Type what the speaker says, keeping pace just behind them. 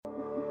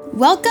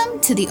Welcome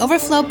to the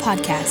Overflow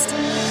Podcast.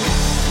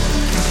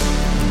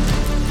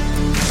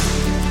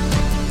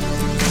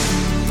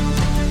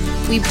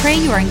 We pray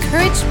you are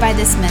encouraged by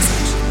this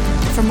message.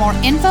 For more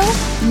info,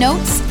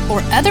 notes,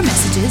 or other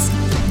messages,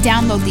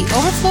 download the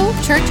Overflow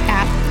Church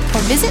app or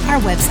visit our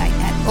website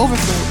at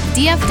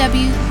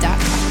overflowdfw.com.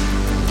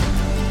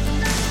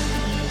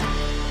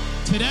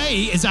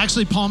 Today is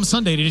actually Palm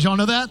Sunday. Did y'all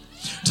know that?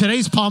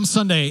 Today's Palm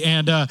Sunday,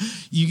 and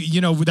you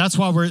know that's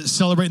why we're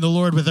celebrating the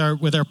Lord with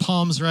our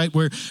palms, right?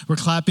 We're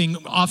clapping.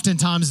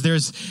 Oftentimes,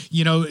 there's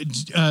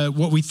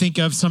what we think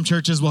of. Some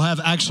churches will have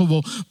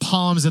actual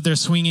palms that they're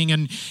swinging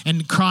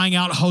and crying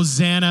out,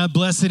 "Hosanna!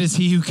 Blessed is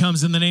he who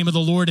comes in the name of the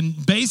Lord."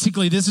 And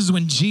basically, this is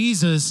when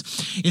Jesus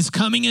is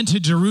coming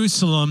into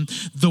Jerusalem,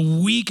 the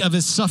week of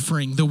his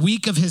suffering, the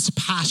week of his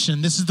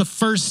passion. This is the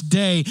first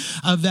day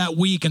of that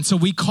week, and so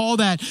we call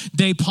that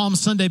day Palm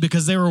Sunday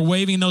because they were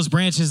waving those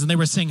branches and they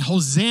were saying,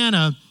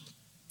 "Hosanna."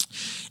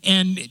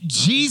 And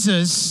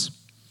Jesus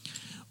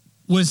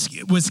was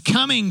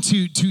coming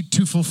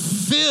to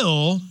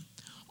fulfill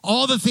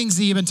all the things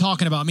that he'd been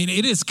talking about. I mean,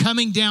 it is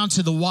coming down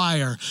to the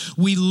wire.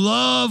 We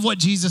love what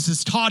Jesus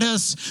has taught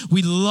us.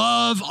 We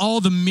love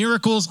all the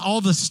miracles,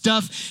 all the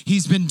stuff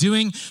he's been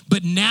doing.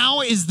 But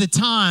now is the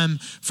time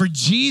for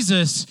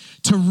Jesus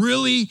to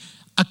really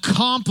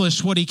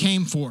accomplish what he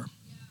came for.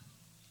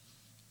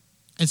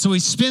 And so he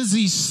spends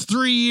these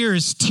 3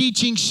 years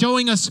teaching,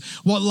 showing us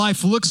what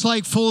life looks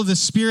like, full of the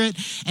Spirit.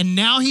 And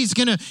now he's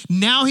gonna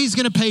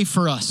pay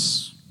for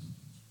us.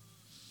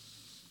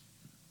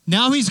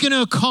 Now he's gonna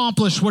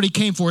accomplish what he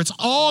came for. It's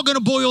all gonna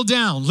boil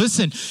down.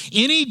 Listen,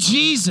 any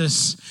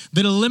Jesus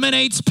that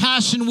eliminates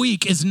Passion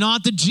Week is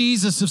not the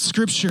Jesus of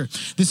Scripture.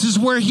 This is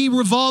where he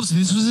revolves.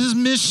 This was his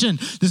mission.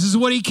 This is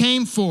what he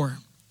came for.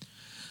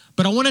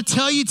 But I want to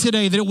tell you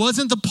today that it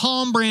wasn't the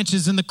palm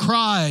branches and the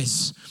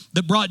cries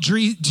that brought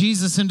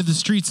Jesus into the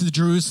streets of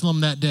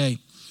Jerusalem that day.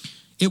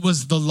 It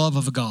was the love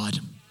of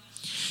God.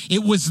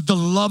 It was the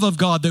love of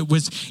God that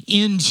was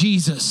in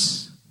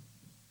Jesus.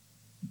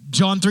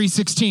 John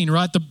 3:16,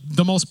 right?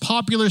 The most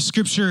popular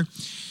scripture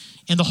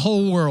in the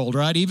whole world,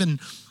 right? Even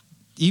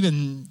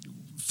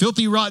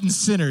filthy, rotten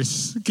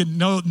sinners can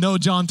know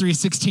John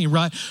 3:16,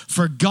 right?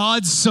 For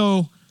God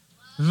so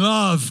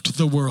loved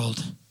the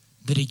world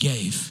that he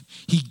gave.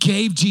 He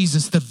gave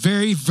Jesus the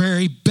very,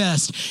 very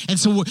best. And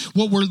so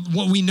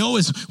what we know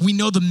is we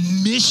know the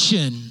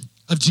mission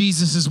of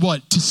Jesus is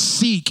what? To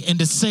seek and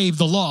to save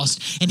the lost.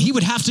 And he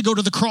would have to go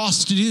to the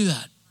cross to do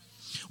that.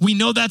 We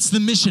know that's the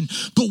mission.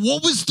 But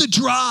what was the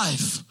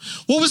drive?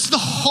 What was the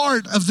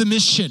heart of the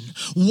mission?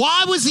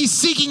 Why was he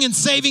seeking and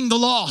saving the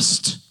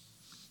lost?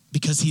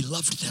 Because he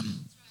loved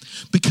them.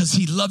 Because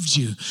he loved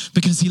you.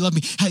 Because he loved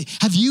me. Hey,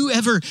 have you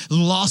ever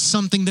lost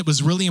something that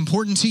was really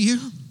important to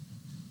you?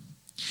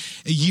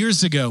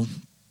 Years ago,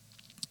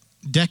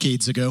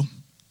 decades ago,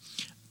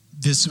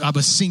 I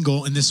was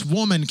single, and this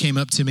woman came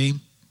up to me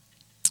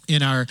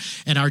in our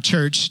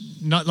church,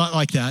 not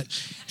like that,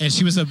 and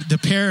she was the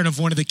parent of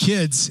one of the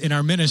kids in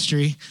our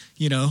ministry,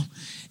 you know,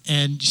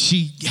 and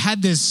she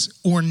had this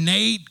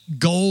ornate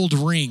gold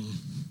ring,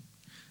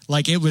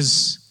 like it'd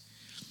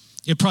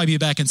probably be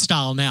back in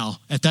style now.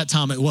 At that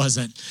time, it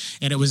wasn't,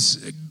 and it was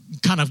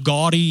kind of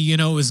gaudy, you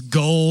know, it was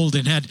gold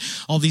and had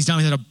all these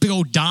diamonds, had a big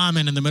old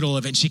diamond in the middle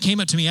of it. And she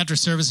came up to me after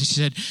service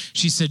and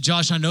she said,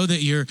 "Josh, I know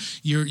that you're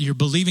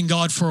believing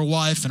God for a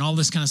wife and all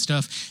this kind of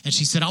stuff." And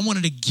she said, "I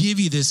wanted to give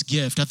you this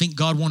gift. I think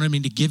God wanted me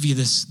to give you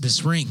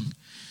this ring."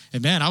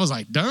 And man, I was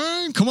like,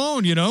 darn, come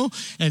on, you know?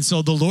 And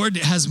so the Lord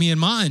has me in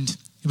mind.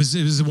 It was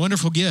a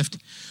wonderful gift.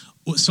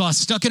 So I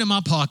stuck it in my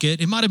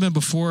pocket. It might have been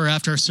before or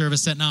after our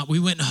service that night. We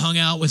went and hung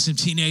out with some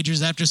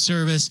teenagers after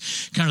service,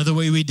 kind of the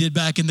way we did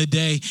back in the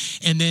day.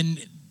 And then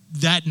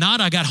that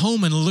night I got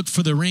home and looked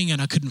for the ring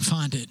and I couldn't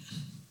find it.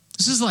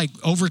 This is like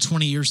over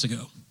 20 years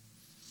ago.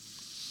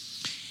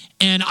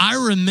 And I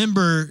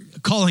remember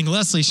calling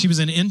Leslie. She was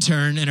an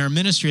intern in our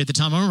ministry at the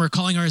time. I remember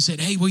calling her and said,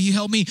 "Hey, will you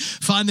help me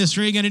find this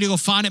ring? I need to go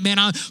find it." Man,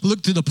 I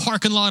looked through the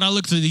parking lot. I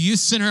looked through the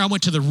youth center. I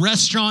went to the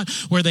restaurant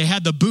where they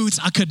had the booths.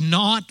 I could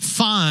not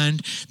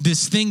find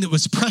this thing that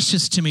was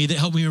precious to me that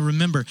helped me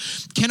remember.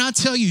 Can I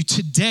tell you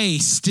today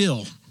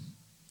still,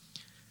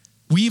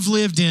 we've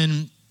lived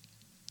in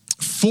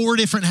 4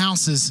 different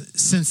houses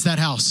since that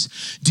house.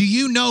 Do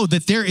you know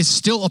that there is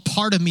still a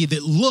part of me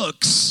that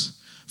looks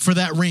for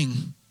that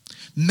ring?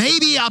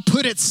 Maybe I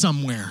put it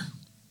somewhere.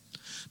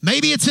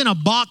 Maybe it's in a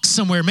box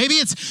somewhere. Maybe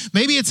it's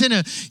in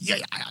a,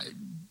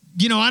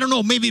 you know, I don't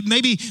know. Maybe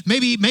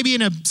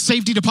in a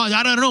safety deposit.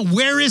 I don't know.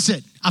 Where is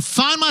it? I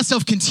find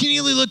myself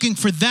continually looking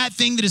for that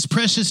thing that is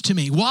precious to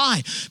me.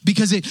 Why?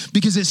 Because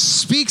it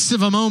speaks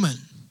of a moment.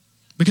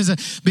 Because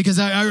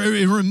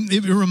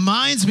it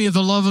reminds me of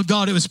the love of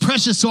God. It was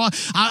precious. So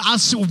I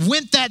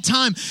went that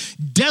time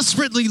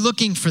desperately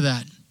looking for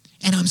that.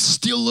 And I'm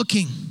still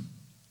looking.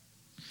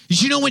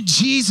 Did you know when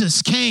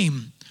Jesus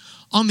came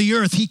on the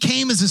earth, he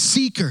came as a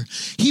seeker.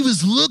 He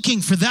was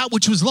looking for that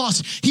which was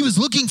lost. He was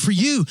looking for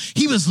you.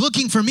 He was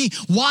looking for me.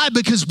 Why?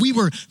 Because we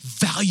were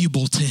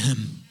valuable to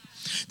him.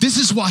 This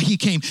is why he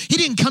came. He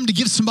didn't come to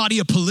give somebody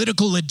a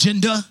political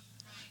agenda.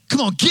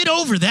 Come on, get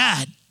over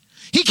that.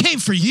 He came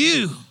for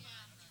you.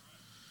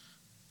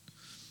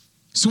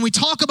 So when we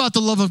talk about the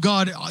love of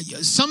God,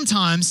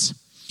 sometimes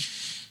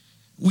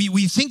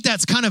we think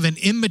that's kind of an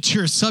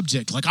immature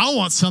subject. Like, I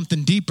want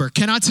something deeper.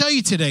 Can I tell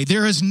you today,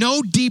 there is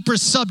no deeper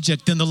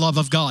subject than the love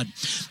of God.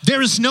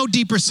 There is no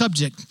deeper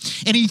subject.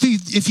 And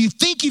if you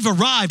think you've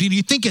arrived and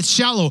you think it's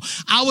shallow,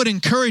 I would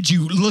encourage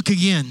you, look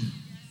again.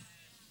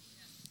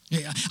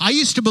 I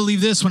used to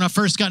believe this when I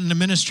first got into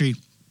ministry.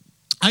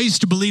 I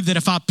used to believe that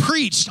if I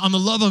preached on the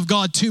love of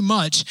God too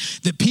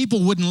much, that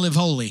people wouldn't live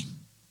holy.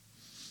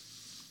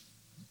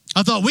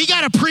 I thought, we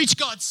got to preach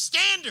God's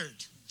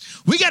standard.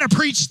 We got to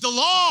preach the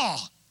law.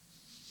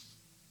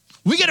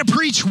 We got to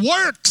preach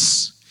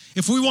works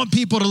if we want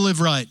people to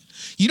live right.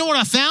 You know what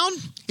I found?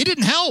 It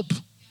didn't help.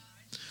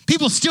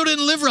 People still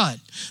didn't live right.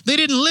 They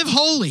didn't live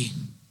holy.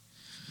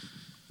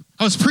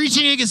 I was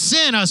preaching against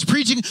sin. I was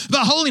preaching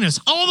about holiness.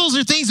 All those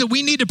are things that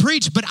we need to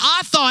preach. But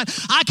I thought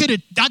I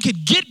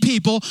could get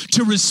people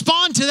to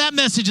respond to that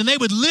message and they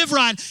would live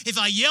right if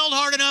I yelled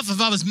hard enough, if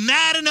I was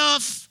mad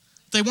enough,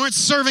 if they weren't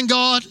serving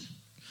God.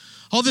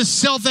 All this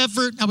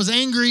self-effort. I was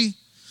angry.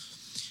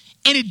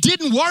 And it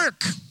didn't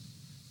work.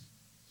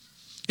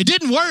 It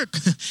didn't work.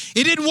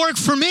 It didn't work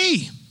for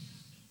me.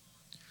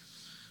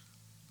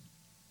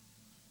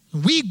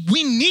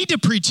 We need to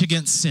preach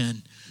against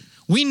sin.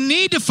 We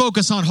need to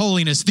focus on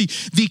holiness.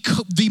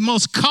 The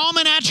most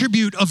common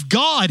attribute of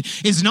God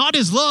is not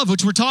his love,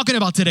 which we're talking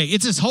about today.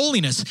 It's his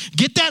holiness.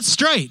 Get that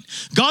straight.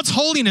 God's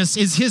holiness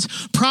is his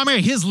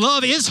primary. His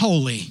love is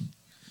holy.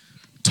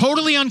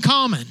 Totally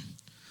uncommon.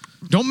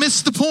 Don't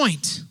miss the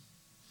point.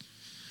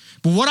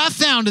 But what I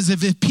found is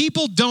if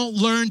people don't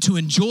learn to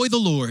enjoy the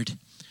Lord,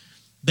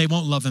 they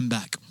won't love him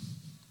back.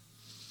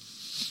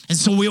 And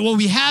so what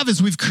we have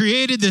is we've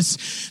created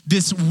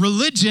this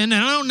religion,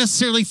 and I don't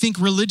necessarily think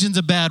religion's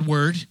a bad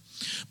word,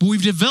 but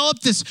we've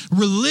developed this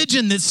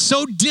religion that's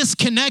so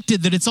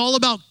disconnected that it's all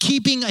about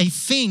keeping a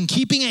thing,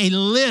 keeping a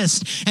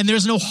list, and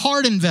there's no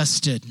heart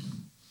invested.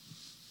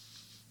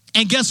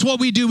 And guess what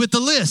we do with the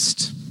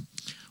list?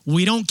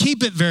 We don't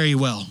keep it very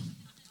well.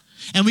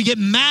 And we get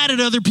mad at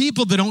other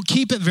people that don't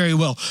keep it very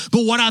well.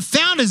 But what I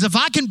found is if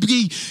I can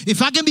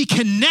be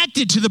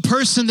connected to the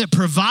person that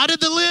provided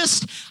the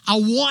list, I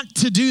want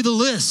to do the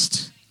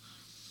list.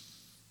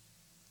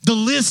 The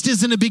list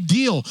isn't a big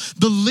deal.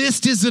 The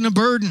list isn't a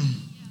burden.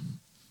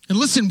 And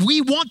listen,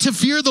 we want to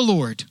fear the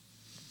Lord,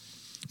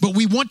 but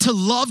we want to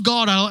love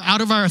God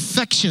out of our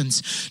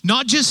affections,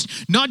 not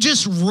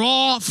just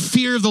raw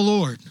fear of the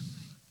Lord.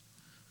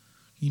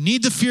 You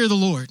need the fear of the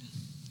Lord.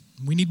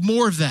 We need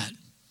more of that.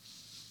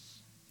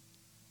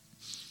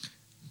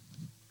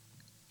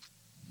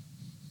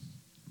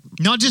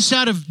 Not just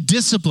out of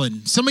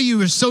discipline. Some of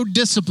you are so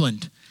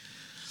disciplined.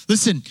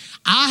 Listen,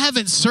 I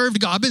haven't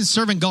served God. I've been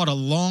serving God a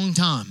long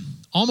time.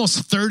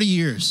 Almost 30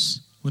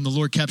 years when the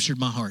Lord captured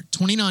my heart.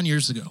 29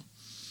 years ago.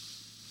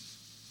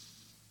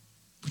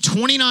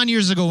 29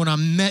 years ago when I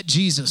met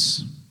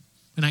Jesus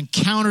and I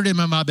encountered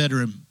him in my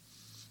bedroom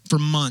for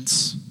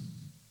months.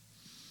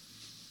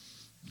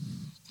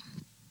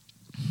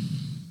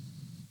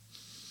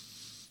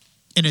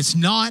 And it's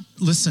not,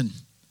 listen,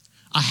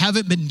 I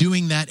haven't been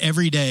doing that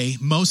every day,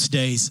 most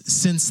days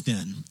since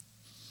then,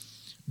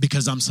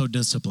 because I'm so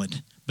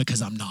disciplined,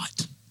 because I'm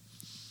not.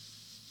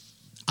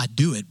 I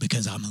do it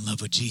because I'm in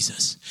love with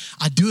Jesus.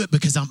 I do it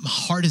because my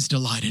heart is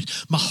delighted.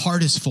 My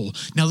heart is full.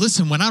 Now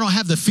listen, when I don't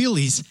have the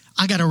feelies,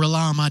 I got to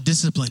rely on my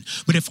discipline.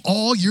 But if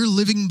all you're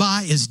living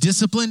by is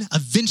discipline,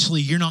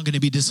 eventually you're not going to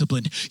be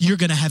disciplined. You're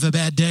going to have a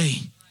bad day.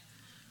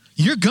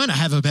 You're going to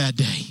have a bad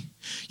day.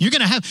 You're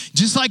going to have,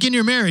 just like in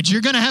your marriage,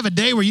 you're going to have a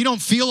day where you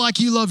don't feel like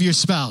you love your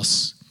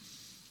spouse.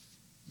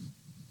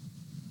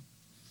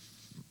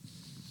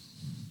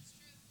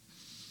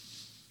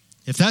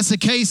 If that's the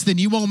case, then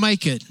you won't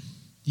make it.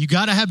 You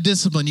got to have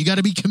discipline. You got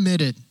to be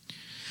committed.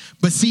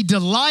 But see,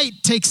 delight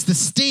takes the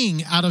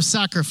sting out of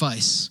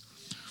sacrifice.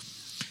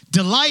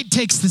 Delight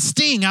takes the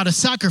sting out of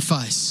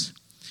sacrifice.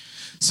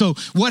 So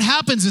what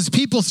happens is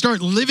people start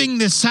living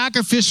this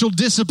sacrificial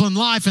disciplined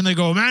life and they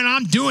go, man,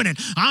 I'm doing it.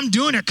 I'm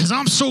doing it because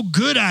I'm so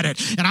good at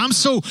it. And I'm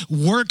so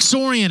works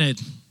oriented.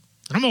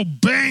 And I'm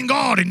obeying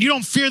God and you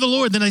don't fear the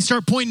Lord. Then they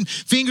start pointing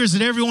fingers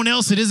at everyone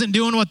else that isn't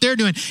doing what they're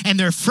doing. And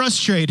they're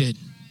frustrated.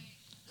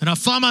 And I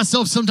find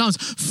myself sometimes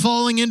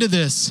falling into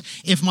this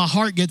if my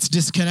heart gets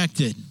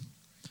disconnected.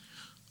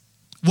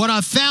 What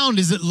I've found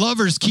is that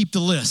lovers keep the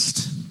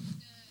list.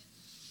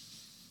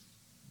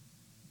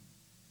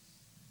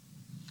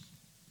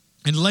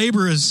 And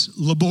labor is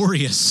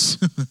laborious.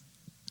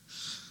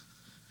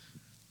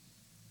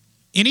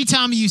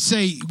 Anytime you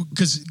say,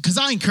 because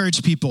I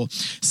encourage people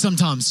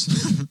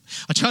sometimes,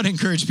 I try to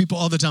encourage people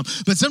all the time,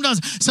 but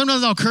sometimes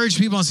I'll encourage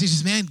people and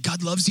say, man,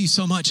 God loves you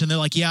so much. And they're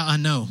like, yeah, I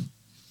know.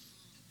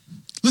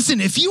 Listen,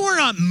 if you are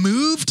not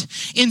moved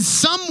in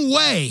some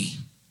way,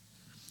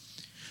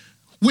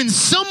 when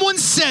someone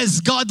says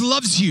God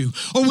loves you,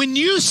 or when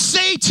you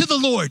say to the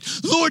Lord,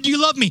 Lord,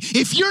 you love me,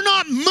 if you're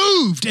not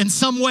moved in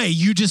some way,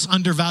 you just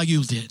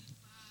undervalued it.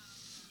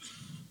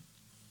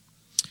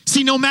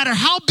 See, no matter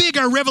how big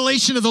our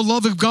revelation of the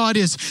love of God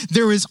is,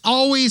 there is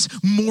always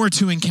more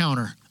to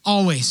encounter.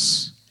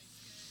 Always.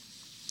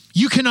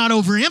 You cannot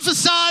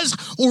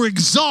overemphasize or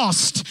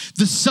exhaust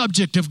the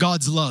subject of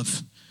God's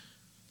love.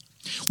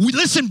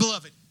 Listen,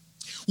 beloved,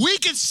 we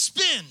could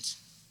spend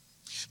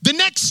the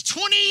next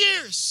 20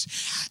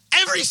 years,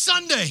 every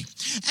Sunday,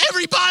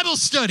 every Bible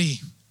study,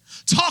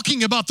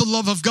 talking about the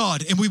love of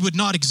God, and we would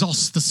not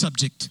exhaust the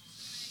subject.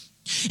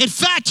 In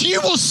fact,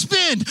 you will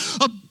spend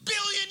a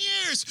billion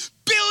years,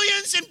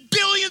 billions and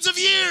billions of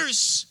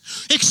years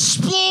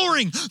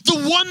exploring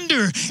the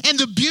wonder and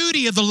the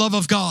beauty of the love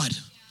of God.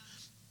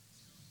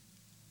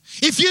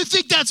 If you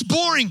think that's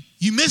boring,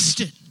 you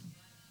missed it.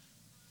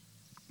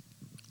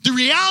 The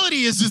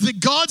reality is that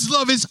God's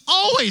love is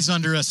always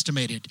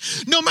underestimated.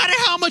 No matter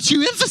how much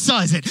you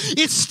emphasize it,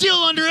 it's still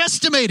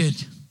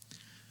underestimated.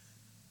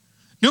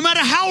 No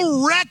matter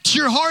how wrecked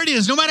your heart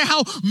is, no matter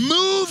how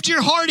moved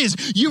your heart is,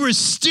 you are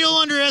still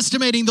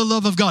underestimating the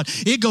love of God.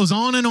 It goes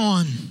on and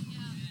on.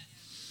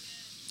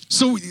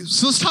 So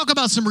let's talk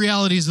about some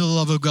realities of the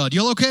love of God.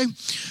 Y'all okay?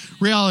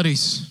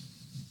 Realities.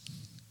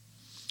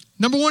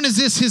 Number one is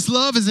this: his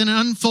love is an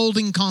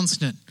unfolding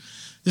constant.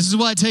 This is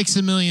why it takes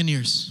a million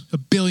years, a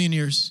billion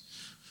years,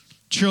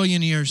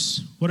 trillion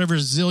years, whatever,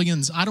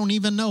 zillions. I don't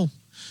even know.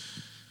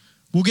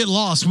 We'll get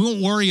lost. We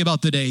won't worry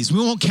about the days. We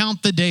won't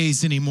count the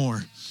days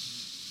anymore.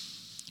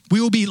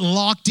 We will be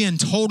locked in,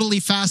 totally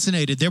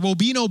fascinated. There will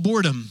be no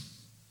boredom.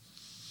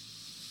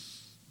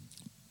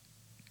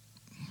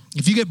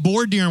 If you get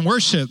bored during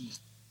worship,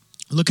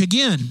 look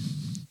again.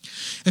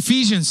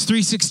 Ephesians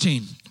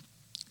 3:16.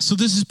 So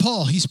this is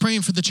Paul. He's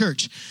praying for the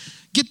church.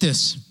 Get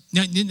this.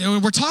 Now,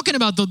 we're talking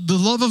about the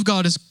love of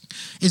God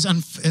is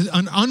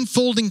an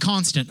unfolding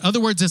constant. In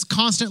other words, it's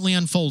constantly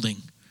unfolding.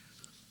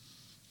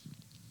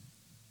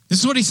 This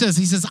is what he says.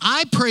 He says,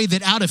 I pray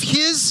that out of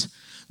his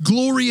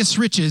glorious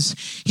riches,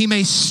 he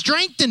may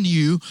strengthen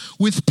you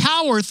with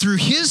power through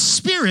his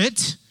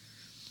Spirit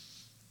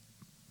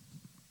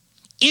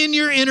in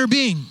your inner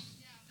being.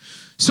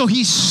 So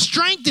he's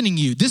strengthening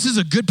you. This is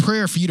a good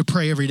prayer for you to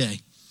pray every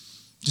day.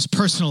 Just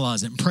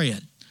personalize it and pray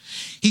it.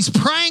 He's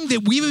praying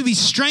that we would be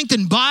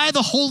strengthened by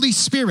the Holy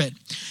Spirit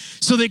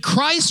so that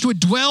Christ would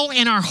dwell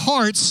in our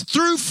hearts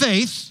through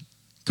faith.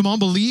 Come on,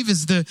 believe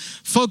is the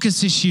focus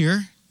this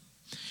year.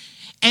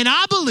 And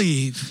I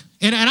believe,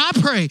 and I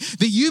pray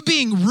that you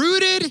being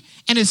rooted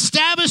and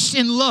established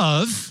in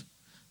love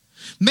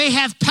may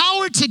have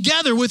power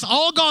together with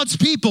all God's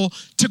people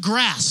to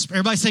grasp.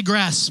 Everybody say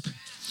grasp.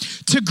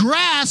 To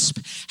grasp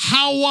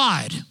how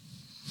wide.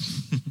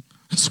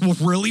 It's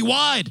really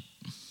wide.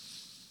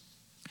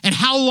 And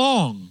how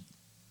long,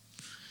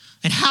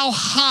 and how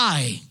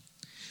high,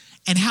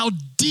 and how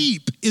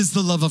deep is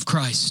the love of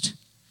Christ.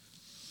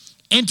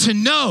 And to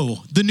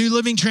know, the New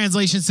Living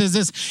Translation says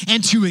this,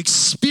 and to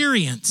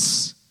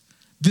experience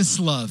this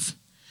love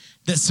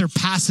that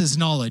surpasses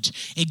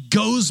knowledge. It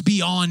goes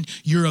beyond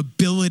your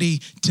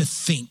ability to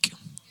think.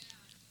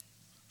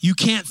 You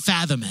can't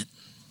fathom it.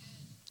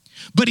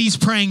 But he's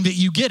praying that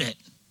you get it.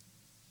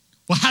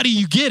 Well, how do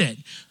you get it?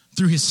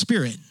 Through his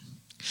Spirit.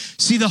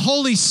 See, the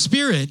Holy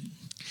Spirit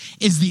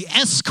is the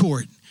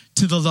escort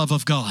to the love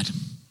of God.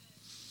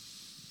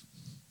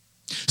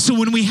 So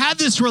when we have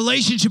this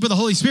relationship with the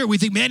Holy Spirit, we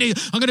think, man,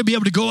 I'm going to be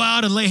able to go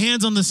out and lay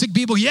hands on the sick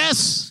people.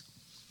 Yes.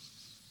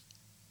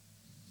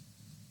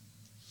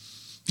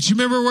 But you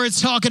remember where it's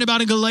talking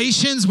about in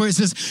Galatians, where it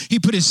says he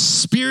put his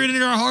Spirit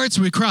in our hearts,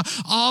 where we cry,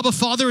 Abba,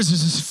 Father. There's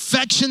this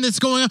affection that's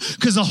going on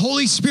because the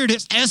Holy Spirit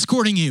is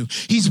escorting you.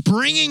 He's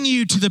bringing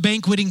you to the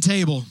banqueting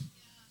table.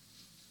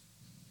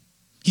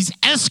 He's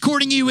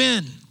escorting you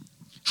in.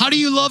 How do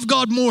you love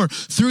God more?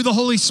 Through the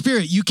Holy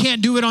Spirit. You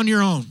can't do it on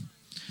your own.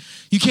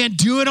 You can't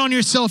do it on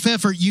your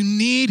self-effort. You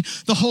need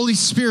the Holy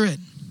Spirit.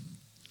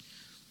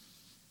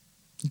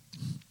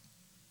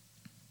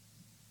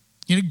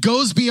 And it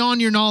goes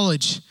beyond your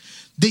knowledge,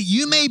 that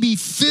you may be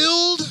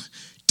filled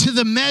to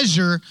the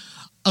measure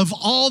of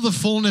all the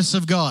fullness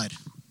of God.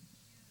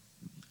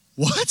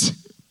 What?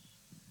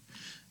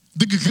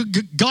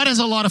 God has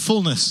a lot of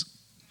fullness,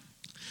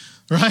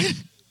 right?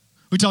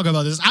 We talk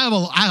about this. I have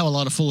a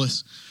lot of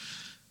fullness.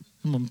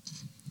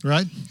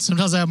 Right?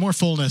 Sometimes I have more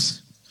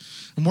fullness.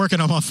 I'm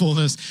working on my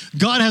fullness.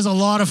 God has a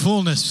lot of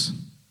fullness.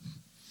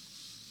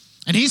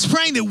 And he's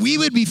praying that we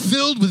would be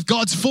filled with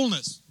God's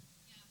fullness.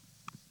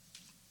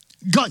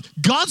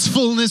 God's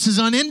fullness is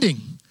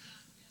unending.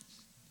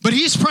 But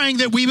he's praying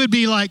that we would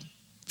be like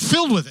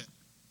filled with it.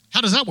 How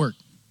does that work?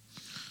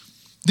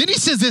 Then he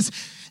says this,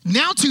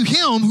 now to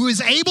him who is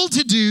able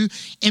to do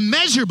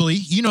immeasurably,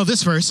 you know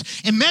this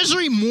verse,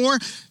 immeasurably more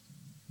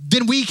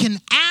than we can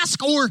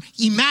ask or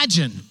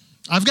imagine.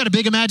 I've got a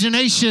big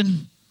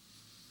imagination.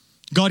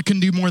 God can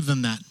do more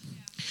than that.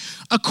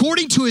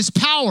 According to his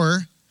power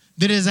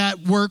that is at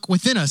work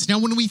within us. Now,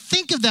 when we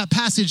think of that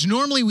passage,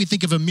 normally we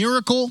think of a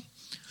miracle.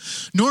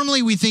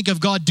 Normally we think of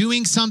God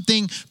doing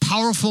something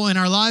powerful in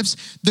our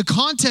lives. The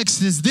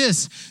context is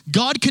this: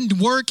 God can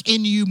work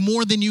in you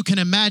more than you can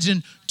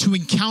imagine to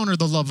encounter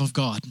the love of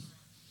God.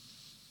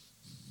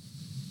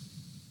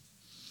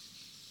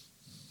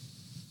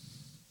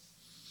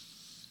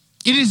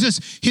 It is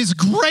just his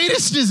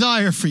greatest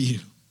desire for you.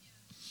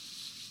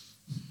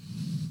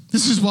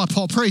 This is why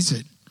Paul prays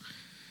it.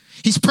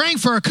 He's praying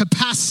for our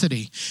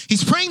capacity.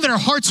 He's praying that our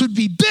hearts would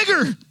be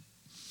bigger.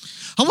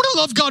 I want to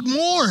love God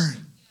more.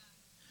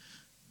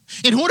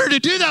 In order to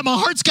do that, my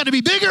heart's got to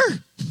be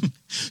bigger.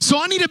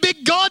 So I need a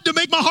big God to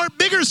make my heart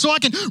bigger so I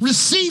can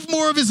receive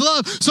more of his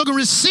love, so I can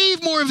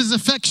receive more of his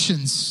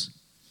affections.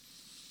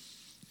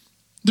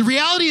 The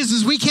reality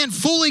is we can't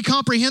fully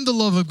comprehend the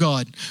love of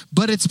God,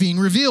 but it's being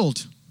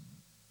revealed.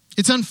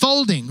 It's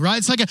unfolding, right?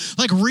 It's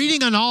like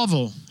reading a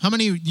novel. How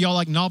many of y'all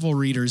like novel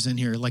readers in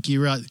here? Like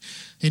you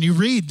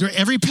read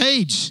every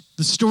page,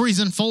 the story's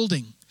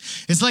unfolding.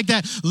 It's like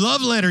that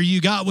love letter you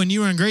got when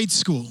you were in grade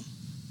school,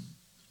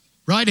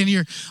 right? And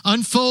you're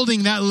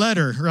unfolding that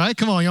letter, right?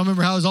 Come on, y'all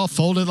remember how it was all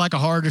folded like a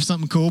heart or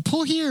something cool?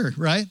 Pull here,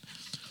 right?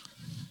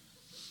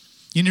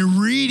 And you're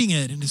reading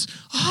it and it's,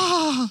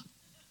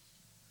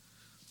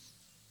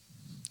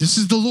 this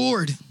is the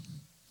Lord.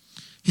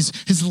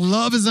 His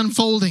love is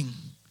unfolding.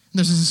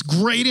 There's this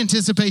great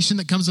anticipation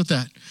that comes with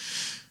that.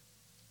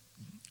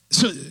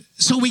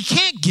 So we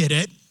can't get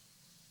it,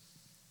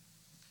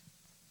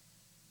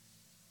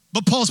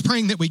 but Paul's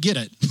praying that we get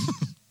it.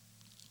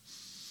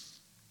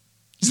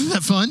 Isn't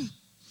that fun?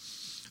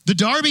 The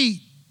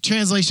Darby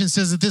translation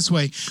says it this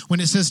way.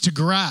 When it says to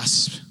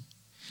grasp,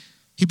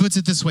 he puts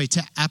it this way,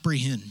 to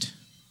apprehend.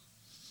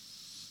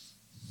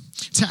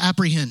 To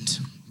apprehend.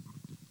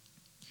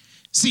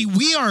 See,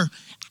 we are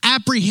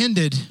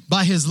apprehended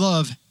by his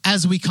love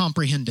as we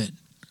comprehend it,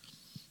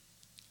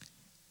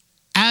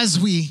 as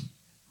we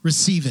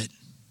receive it.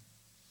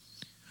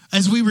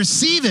 As we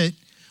receive it,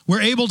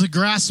 we're able to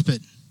grasp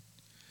it,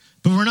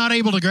 but we're not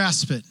able to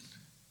grasp it.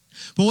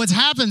 But what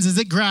happens is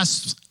it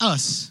grasps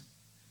us.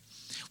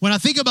 When I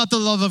think about the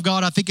love of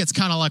God, I think it's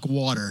kind of like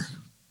water.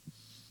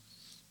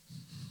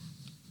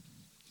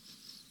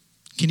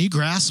 Can you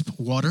grasp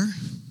water?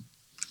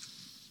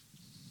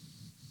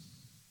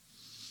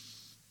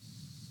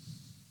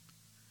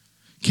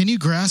 Can you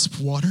grasp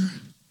water?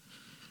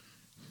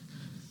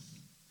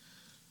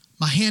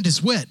 My hand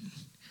is wet.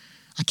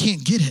 I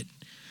can't get it,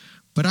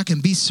 but I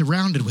can be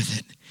surrounded with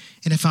it.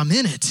 And if I'm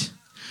in it,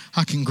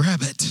 I can grab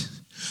it.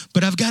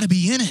 But I've got to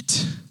be in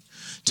it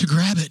to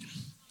grab it.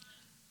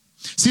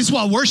 See, this is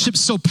why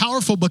worship's so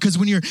powerful, because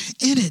when you're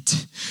in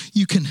it,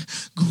 you can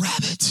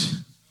grab it.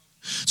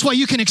 That's why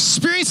you can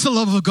experience the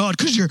love of God,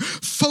 because you're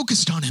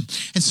focused on him.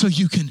 And so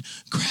you can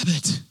grab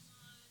it.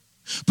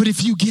 But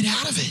if you get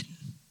out of it,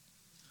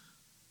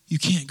 you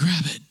can't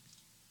grab it.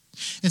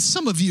 And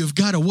some of you have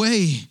got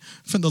away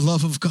from the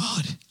love of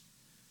God.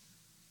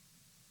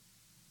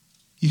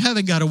 You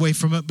haven't got away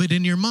from it, but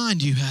in your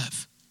mind you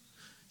have.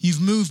 You've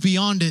moved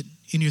beyond it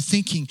in your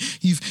thinking.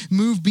 You've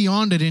moved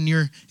beyond it in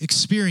your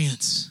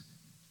experience.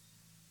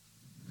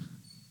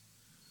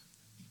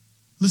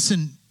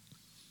 Listen,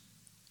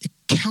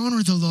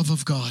 encounter the love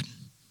of God.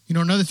 You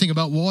know, another thing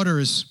about water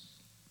is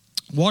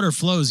water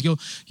flows.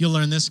 You'll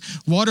learn this.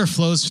 Water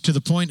flows to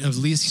the point of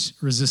least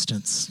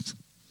resistance.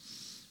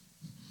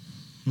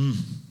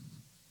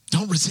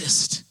 Don't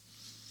resist.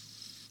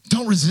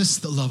 Don't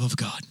resist the love of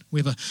God.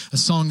 We have a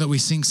song that we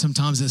sing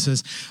sometimes that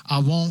says, I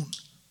won't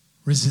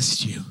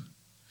resist you.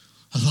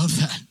 I love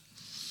that,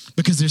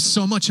 because there's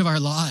so much of our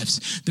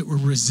lives that we're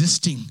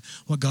resisting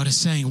what God is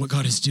saying, what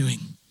God is doing.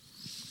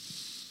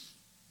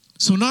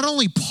 So not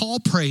only Paul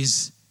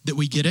prays that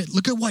we get it,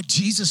 look at what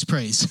Jesus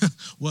prays.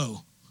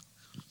 Whoa.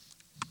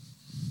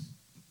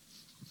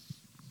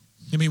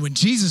 I mean, when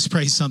Jesus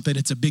prays something,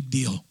 it's a big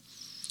deal.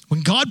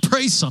 When God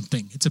prays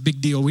something, it's a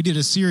big deal. We did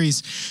a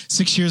series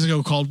 6 years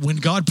ago called When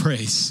God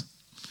Prays.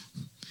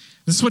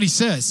 This is what he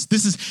says.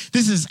 This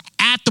is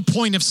at the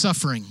point of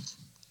suffering.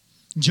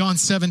 John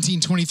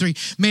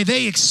 17:23. May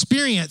they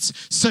experience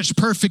such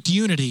perfect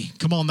unity.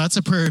 Come on, that's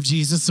a prayer of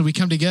Jesus, so we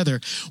come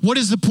together. What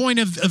is the point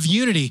of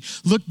unity?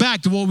 Look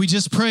back to what we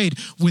just prayed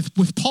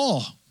with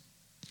Paul,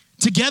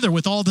 together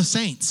with all the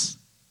saints.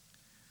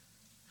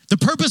 The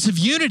purpose of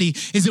unity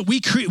is that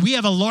we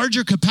have a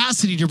larger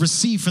capacity to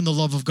receive from the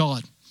love of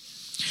God.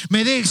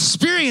 May they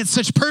experience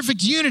such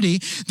perfect unity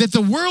that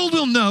the world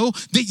will know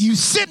that you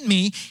sent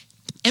me.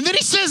 And then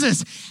he says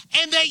this,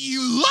 and that you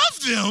love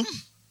them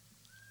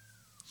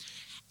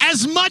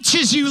as much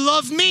as you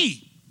love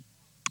me.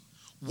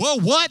 Whoa,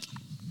 what?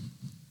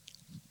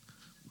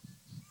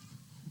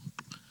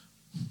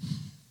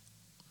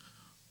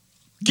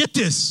 Get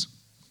this.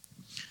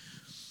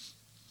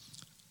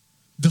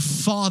 The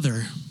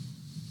Father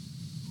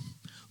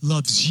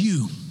loves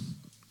you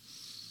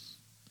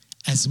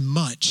as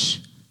much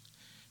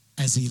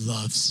as he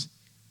loves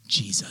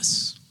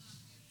Jesus.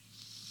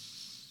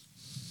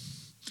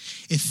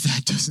 If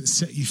that doesn't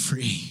set you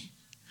free,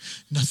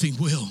 nothing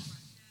will.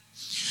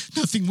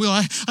 Nothing will.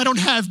 I don't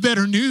have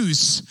better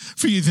news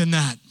for you than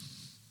that.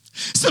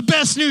 It's the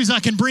best news I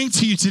can bring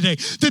to you today,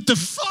 that the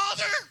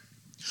Father,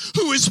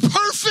 who is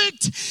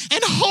perfect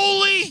and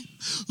holy,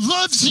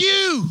 loves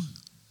you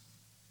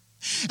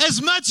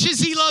as much as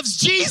he loves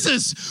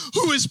Jesus,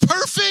 who is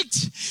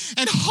perfect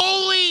and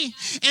holy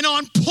and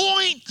on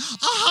point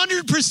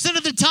 100%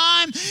 of the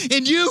time,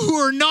 and you who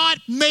are not,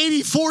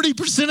 maybe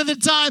 40% of the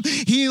time,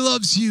 he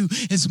loves you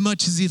as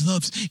much as he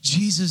loves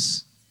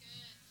Jesus.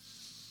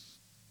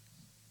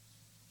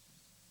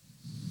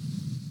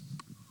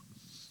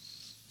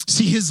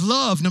 See, his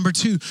love, number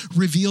 2,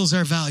 reveals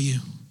our value.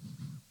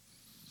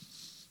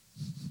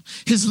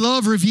 His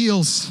love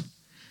reveals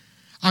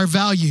our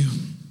value.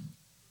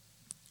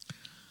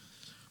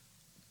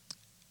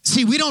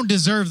 See, we don't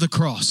deserve the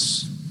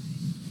cross.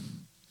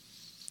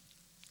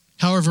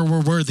 However,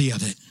 we're worthy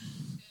of it.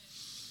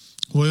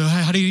 Well,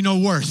 how do you know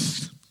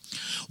worth?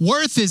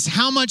 Worth is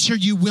how much are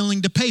you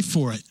willing to pay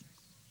for it?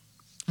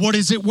 What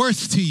is it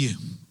worth to you?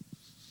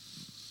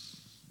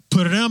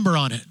 Put a number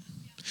on it.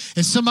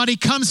 If somebody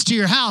comes to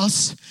your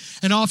house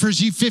and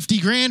offers you 50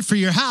 grand for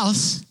your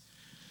house,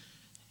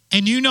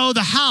 and you know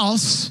the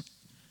house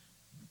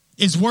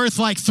is worth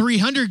like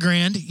 300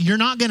 grand, you're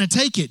not going to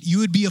take it. You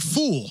would be a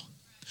fool.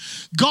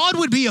 God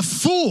would be a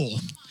fool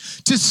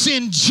to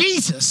send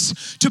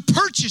Jesus to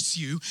purchase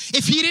you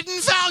if he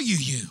didn't value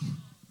you.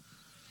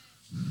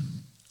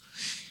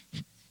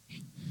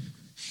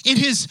 In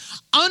his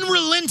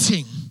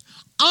unrelenting,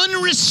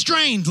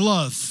 unrestrained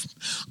love,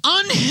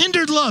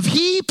 unhindered love,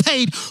 he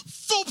paid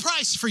full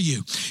price for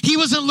you. He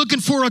wasn't looking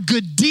for a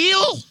good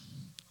deal.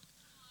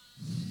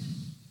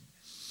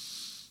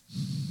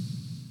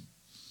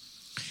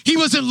 He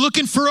wasn't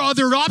looking for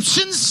other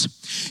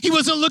options. He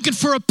wasn't looking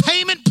for a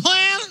payment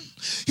plan.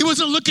 He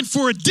wasn't looking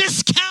for a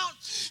discount.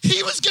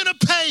 He was going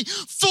to pay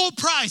full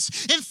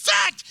price. In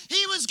fact,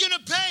 he was going to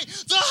pay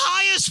the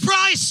highest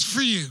price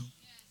for you.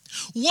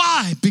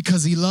 Why?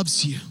 Because he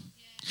loves you.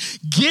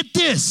 Get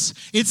this,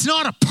 it's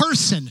not a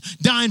person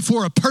dying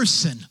for a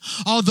person,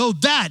 although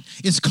that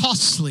is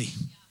costly.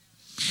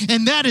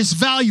 And that is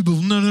valuable.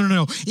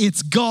 No.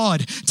 It's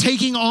God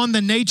taking on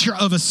the nature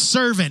of a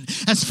servant,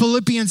 as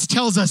Philippians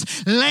tells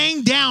us,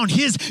 laying down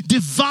his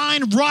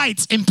divine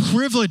rights and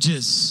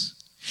privileges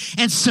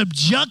and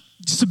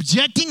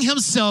subjecting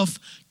himself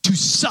to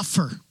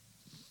suffer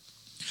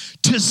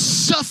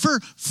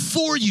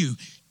for you.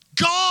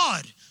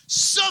 God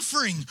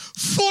suffering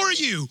for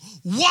you.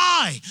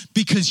 Why?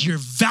 Because you're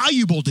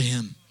valuable to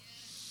him.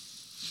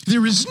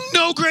 There is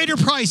no greater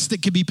price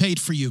that can be paid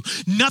for you.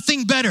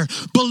 Nothing better.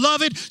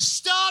 Beloved,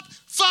 stop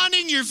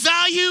finding your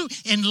value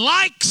in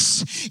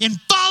likes, in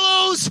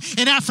follows,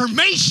 in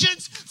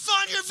affirmations.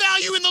 Find your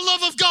value in the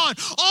love of God.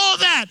 All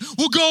that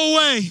will go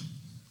away.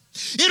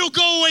 It'll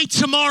go away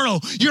tomorrow.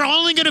 You're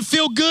only going to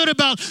feel good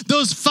about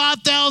those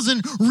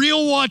 5,000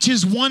 real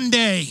watches one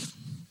day.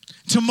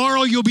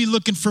 Tomorrow you'll be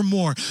looking for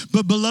more.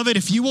 But beloved,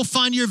 if you will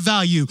find your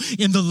value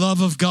in the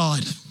love of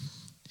God,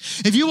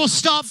 if you will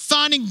stop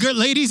finding,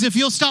 ladies, if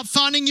you'll stop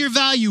finding your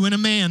value in a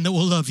man that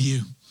will love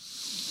you.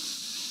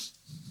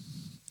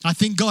 I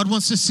think God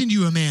wants to send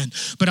you a man,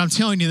 but I'm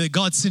telling you that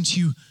God sent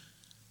you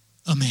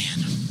a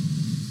man.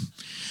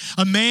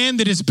 A man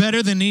that is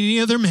better than any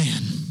other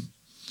man.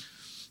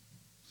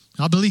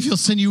 I believe he'll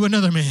send you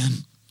another man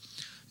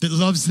that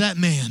loves that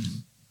man.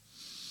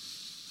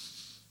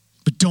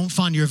 But don't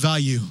find your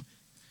value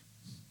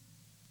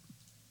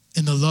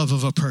in the love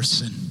of a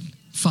person.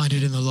 Find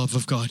it in the love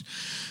of God.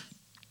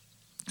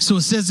 So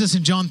it says this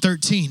in John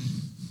 13.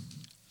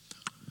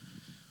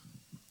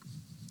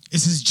 It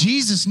says,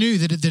 Jesus knew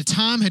that the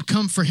time had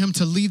come for him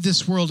to leave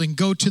this world and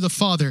go to the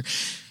Father,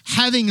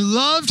 having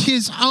loved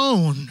his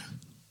own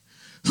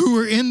who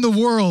were in the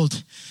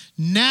world.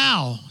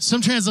 Now,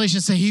 some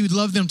translations say he would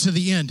love them to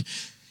the end.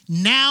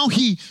 Now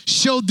he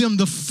showed them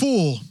the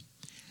full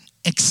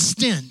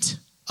extent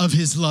of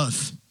his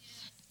love.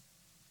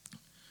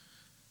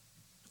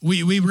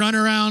 We run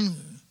around,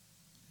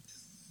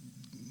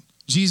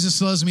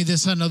 Jesus loves me,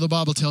 this, I know the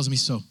Bible tells me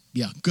so.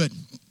 Yeah, good.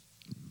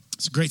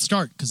 It's a great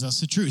start because that's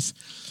the truth.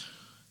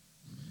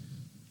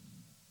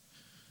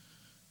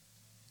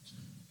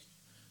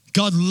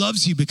 God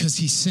loves you because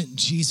he sent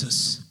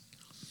Jesus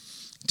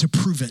to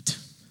prove it.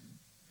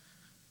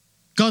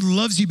 God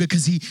loves you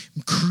because he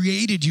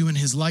created you in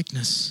his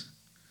likeness.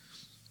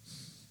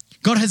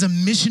 God has a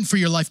mission for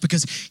your life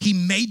because he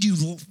made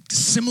you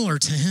similar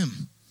to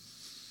him.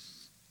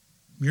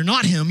 You're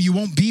not him. You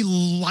won't be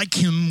like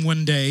him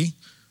one day.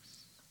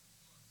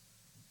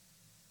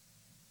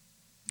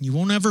 You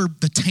won't ever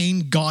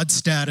attain God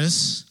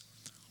status.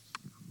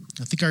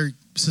 I think our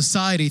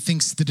society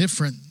thinks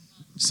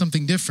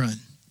something different.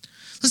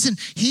 Listen,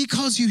 he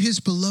calls you his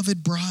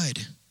beloved bride.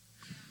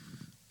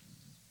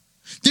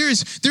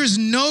 There's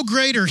no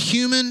greater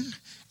human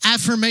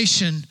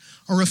affirmation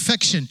or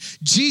affection.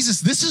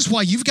 Jesus, this is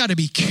why you've got to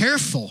be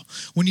careful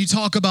when you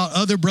talk about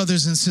other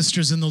brothers and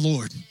sisters in the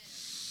Lord.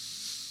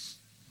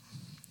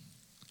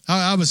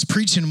 I was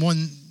preaching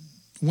one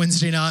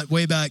Wednesday night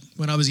way back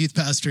when I was youth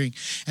pastoring,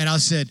 and I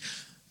said,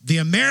 the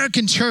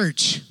American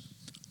church.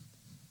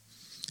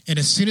 And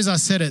as soon as I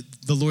said it,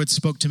 the Lord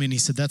spoke to me and he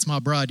said, that's my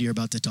bride you're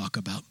about to talk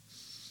about.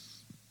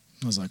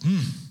 I was like,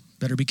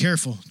 better be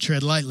careful,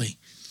 tread lightly.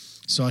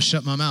 So I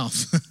shut my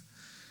mouth.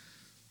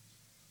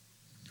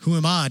 Who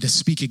am I to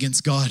speak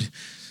against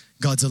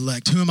God's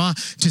elect? Who am I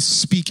to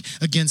speak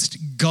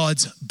against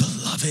God's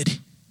beloved?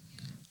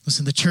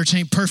 Listen, the church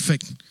ain't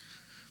perfect,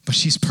 but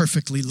she's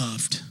perfectly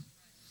loved.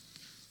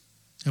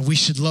 And we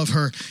should love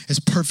her as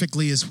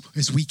perfectly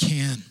as we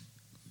can.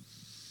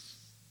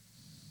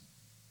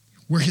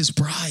 We're his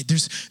bride.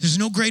 There's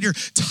no greater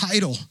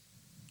title.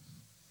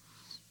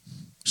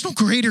 There's no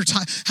greater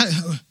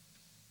title.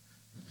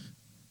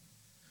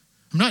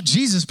 I'm not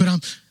Jesus, but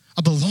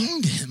I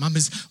belong to him. I'm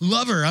his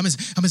lover. I'm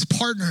his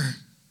partner.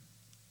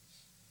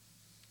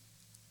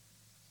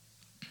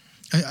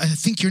 I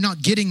think you're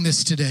not getting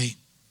this today.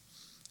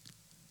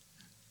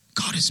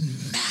 God is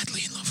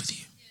madly in love with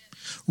you.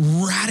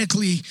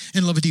 Radically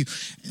in love with you.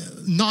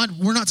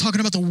 We're not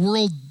talking about the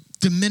world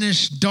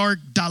diminished, dark,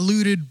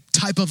 diluted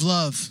type of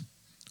love.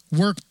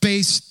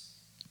 Work-based.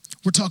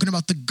 We're talking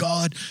about the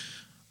God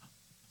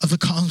of the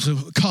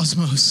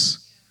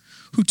cosmos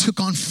who took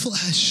on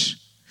flesh,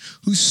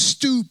 who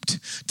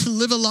stooped to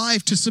live a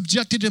life, to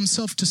subjected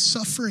himself to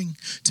suffering,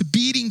 to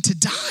beating, to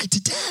die,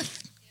 to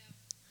death.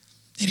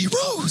 And he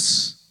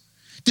rose,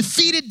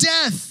 defeated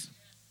death,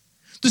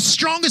 the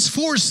strongest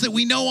force that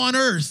we know on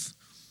earth,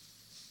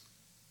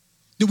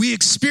 that we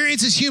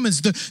experience as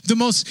humans. The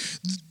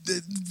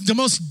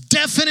most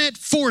definite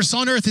force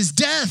on earth is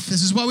death.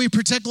 This is why we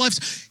protect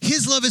lives.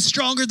 His love is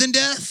stronger than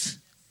death.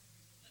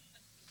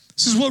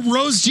 This is what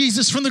rose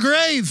Jesus from the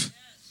grave.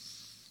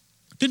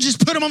 Didn't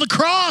just put him on the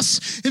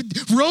cross.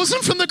 It rose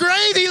him from the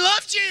grave. He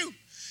loved you.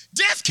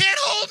 Death can't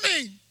hold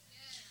me.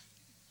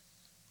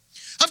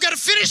 I've got to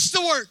finish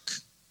the work.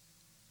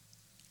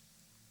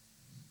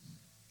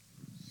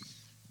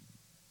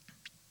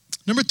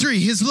 Number 3,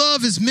 his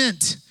love is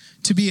meant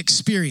to be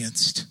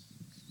experienced.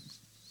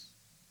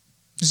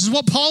 This is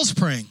what Paul's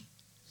praying.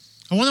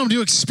 I want them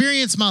to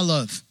experience my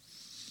love.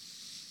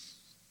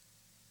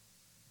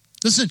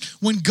 Listen,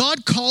 when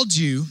God called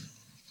you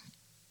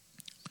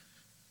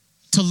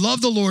to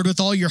love the Lord with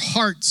all your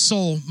heart,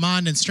 soul,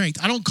 mind, and strength,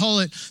 I don't call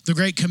it the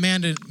great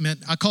commandment,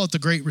 I call it the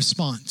great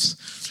response.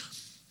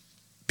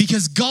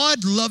 Because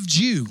God loved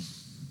you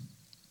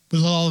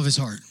with all of his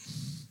heart,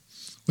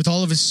 with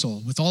all of his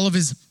soul, with all of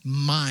his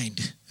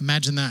mind.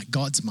 Imagine that,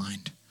 God's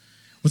mind.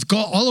 With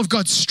God, all of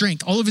God's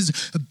strength, all of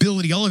his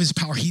ability, all of his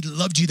power, he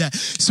loved you that.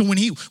 So when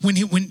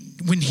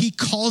he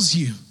calls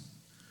you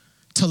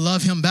to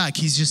love him back,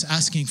 he's just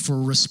asking for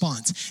a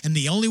response. And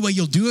the only way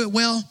you'll do it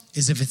well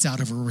is if it's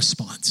out of a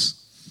response.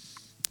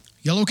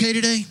 Y'all okay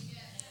today?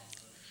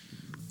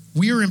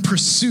 We are in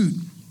pursuit,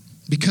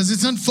 because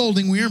it's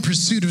unfolding, we are in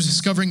pursuit of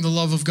discovering the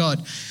love of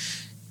God.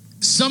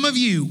 Some of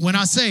you, when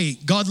I say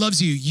God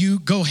loves you, you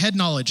go head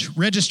knowledge,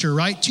 register,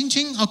 right? Ching,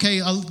 ching. Okay,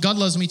 God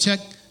loves me, check.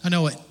 I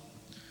know it.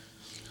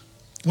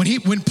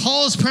 When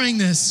Paul is praying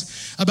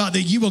this about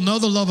that you will know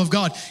the love of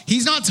God,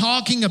 he's not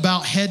talking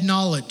about head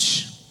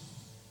knowledge.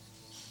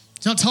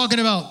 He's not talking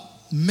about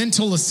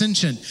mental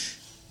ascension.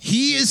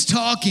 He is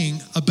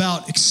talking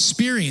about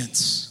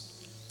experience.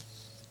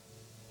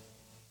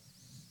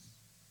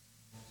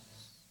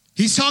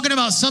 He's talking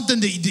about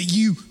something that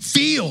you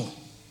feel.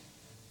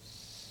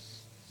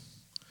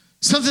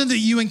 Something that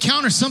you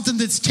encounter, something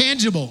that's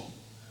tangible.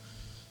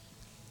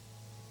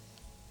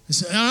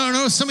 I don't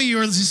know, some of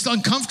you are just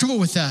uncomfortable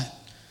with that.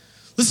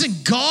 Listen,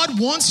 God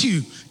wants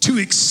you to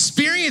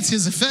experience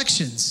his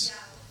affections.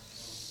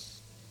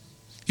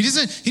 He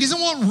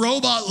doesn't want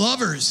robot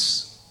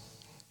lovers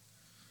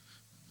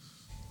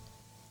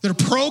that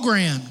are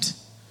programmed,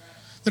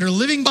 that are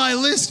living by a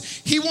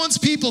list. He wants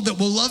people that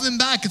will love him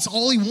back. It's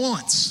all he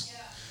wants.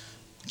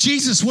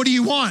 Jesus, what do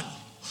you want?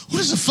 What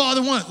does the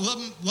Father want?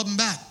 Love him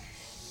back.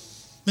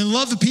 And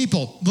love the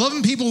people.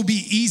 Loving people will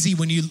be easy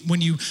when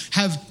you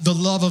have the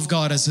love of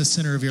God as the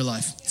center of your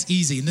life. It's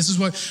easy. And this is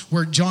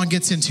where John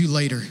gets into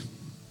later.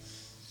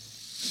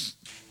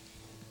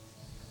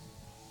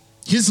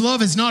 His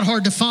love is not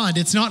hard to find.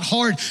 It's not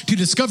hard to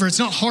discover. It's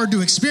not hard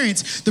to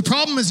experience. The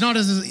problem is not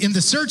in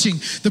the searching.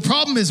 The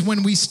problem is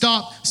when we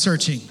stop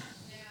searching.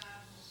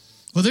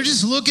 Well, they're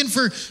just looking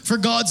for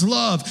God's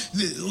love.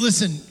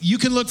 Listen, you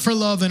can look for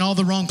love in all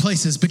the wrong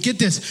places, but get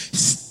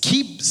this,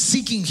 keep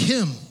seeking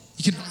him.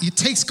 It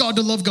takes God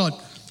to love God.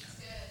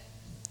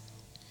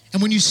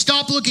 And when you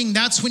stop looking,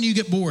 that's when you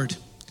get bored.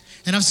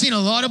 And I've seen a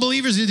lot of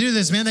believers who do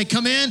this, man. They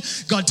come in,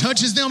 God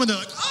touches them, and they're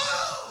like,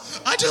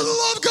 oh, I just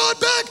love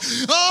God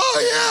back.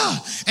 Oh,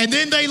 yeah. And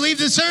then they leave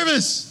the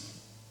service.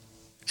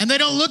 And they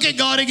don't look at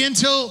God again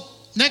till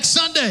next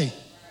Sunday.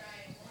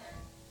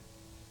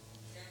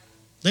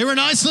 They were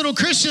nice little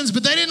Christians,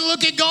 but they didn't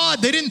look at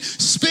God. They didn't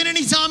spend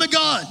any time with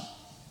God.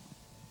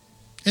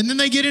 And then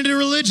they get into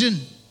religion.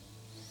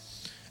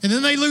 And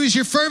then they lose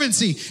your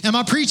fervency. Am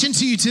I preaching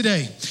to you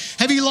today?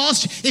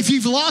 If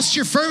you've lost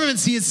your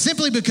fervency, it's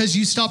simply because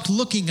you stopped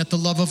looking at the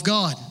love of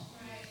God.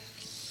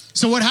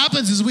 So what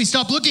happens is we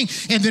stop looking,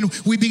 and then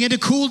we begin to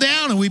cool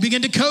down and we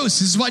begin to coast.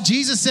 This is what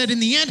Jesus said in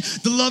the end.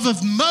 The love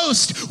of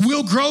most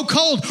will grow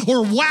cold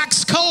or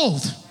wax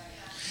cold.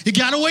 It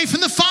got away from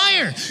the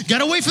fire,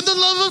 got away from the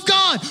love of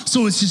God.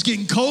 So it's just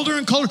getting colder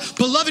and colder.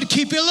 Beloved,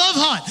 keep your love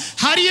hot.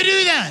 How do you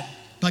do that?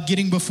 By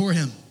getting before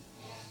him.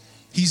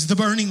 He's the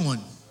burning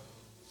one.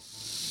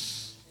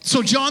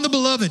 So John the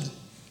Beloved,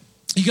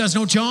 you guys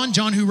know John?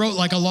 John who wrote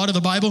like a lot of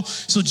the Bible.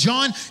 So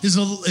John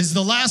is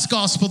the last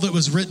gospel that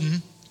was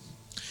written.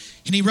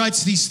 And he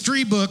writes these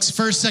 3 books,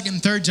 1st, 2nd,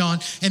 and 3rd John.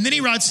 And then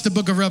he writes the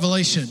book of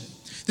Revelation.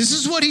 This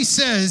is what he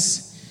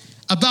says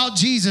about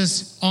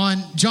Jesus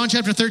on John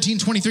chapter 13,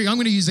 23. I'm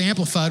going to use the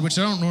Amplified, which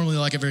I don't normally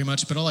like it very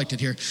much, but I liked it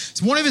here.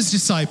 It's one of his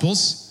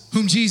disciples,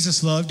 whom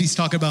Jesus loved. He's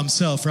talking about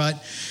himself, right?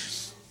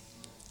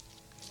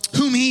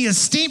 Whom he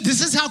esteemed.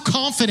 This is how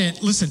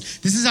confident, listen,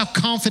 this is how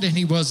confident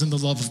he was in the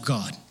love of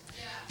God.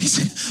 He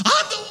said,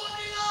 I'm the one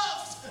he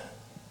loves.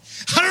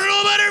 I don't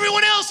know about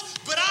everyone else,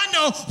 but I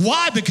know.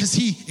 Why? Because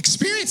he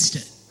experienced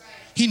it.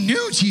 He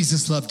knew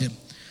Jesus loved him.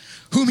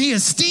 Whom he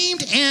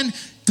esteemed and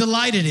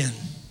delighted in.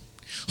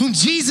 Whom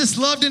Jesus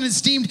loved and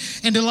esteemed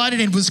and delighted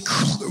in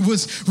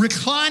was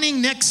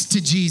reclining next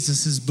to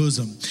Jesus'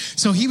 bosom.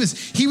 So he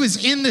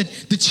was in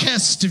the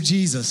chest of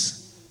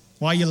Jesus.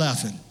 Why are you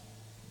laughing?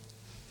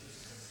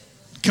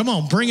 Come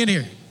on, bring it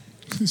here.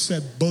 Who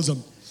said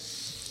bosom?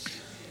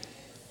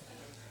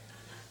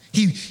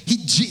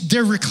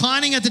 They're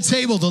reclining at the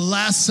table, the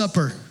Last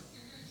Supper.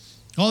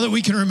 All that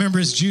we can remember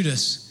is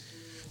Judas.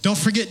 Don't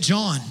forget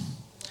John.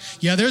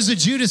 Yeah, there's a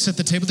Judas at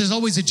the table. There's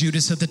always a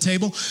Judas at the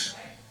table.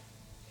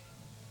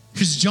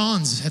 Because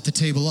John's at the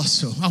table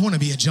also. I want to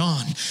be a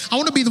John. I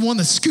want to be the one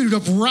that scooted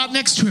up right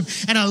next to him.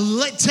 And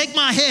I take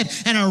my head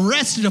and I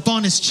rest it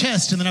upon his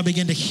chest. And then I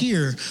begin to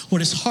hear what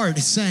his heart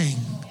is saying.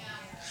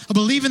 I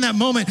believe in that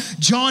moment,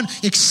 John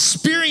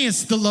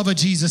experienced the love of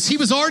Jesus. He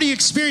was already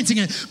experiencing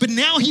it, but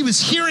now he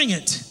was hearing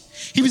it.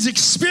 He was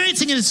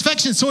experiencing it in his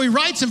affection. So he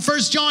writes in 1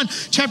 John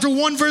chapter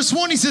 1, verse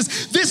 1, he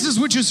says, this is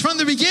which is from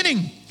the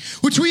beginning,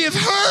 which we have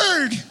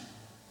heard.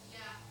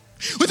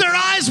 With our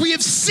eyes we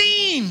have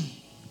seen,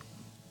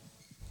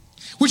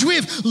 which we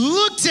have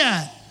looked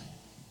at.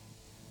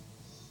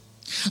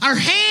 Our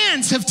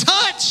hands have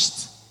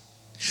touched.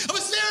 I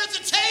was there at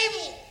the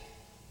table.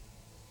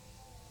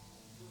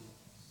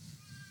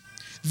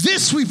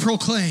 This we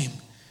proclaim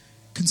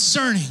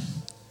concerning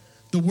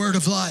the word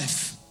of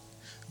life.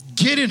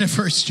 Get into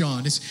 1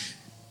 John. It's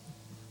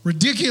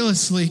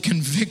ridiculously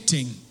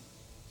convicting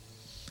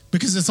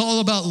because it's all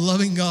about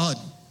loving God.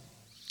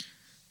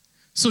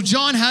 So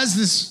John has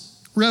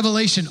this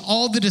revelation.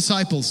 All the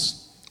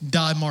disciples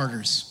die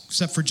martyrs,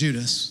 except for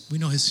Judas. We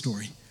know his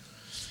story.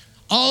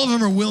 All of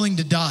them are willing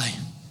to die.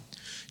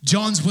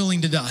 John's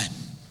willing to die.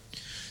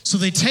 So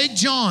they take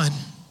John,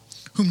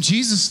 whom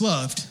Jesus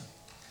loved,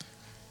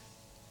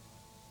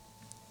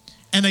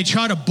 and they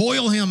try to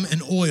boil him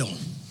in oil.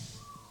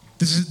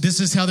 This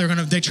is how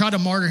they tried to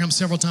martyr him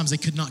several times. They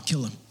could not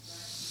kill him.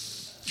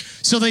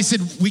 So they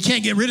said, we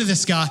can't get rid of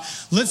this guy.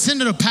 Let's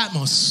send him to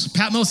Patmos.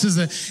 Patmos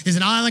is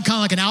an island, kind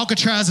of like an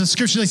Alcatraz of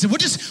scripture. They said, we'll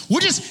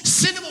just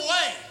send him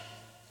away.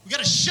 We got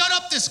to shut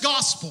up this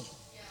gospel.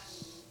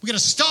 We got to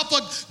stop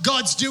what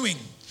God's doing.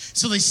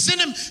 So they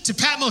send him to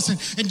Patmos,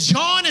 and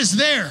John is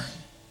there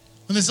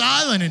on this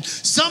island, and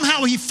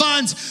somehow he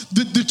finds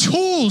the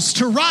tools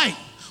to write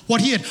what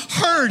he had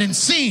heard and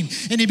seen.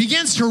 And he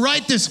begins to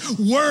write this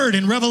word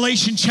in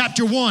Revelation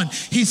chapter 1.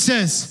 He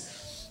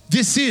says,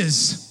 this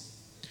is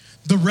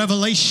the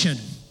revelation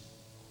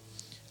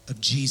of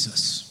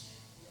Jesus.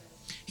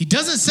 He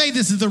doesn't say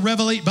this is the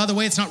revelation. By the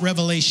way, it's not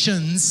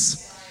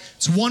revelations.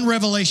 It's one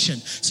revelation.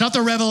 It's not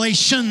the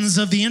revelations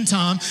of the end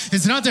time.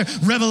 It's not the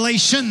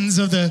revelations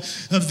of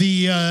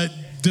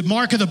the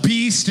mark of the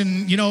beast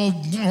and,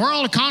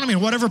 world economy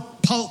and whatever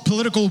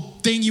political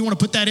thing you want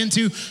to put that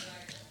into.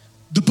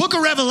 The book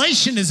of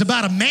Revelation is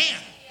about a man.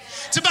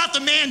 It's about the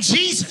man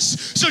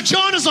Jesus. So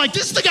John is like,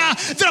 this is the guy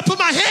that I put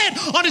my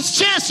head on his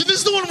chest. And this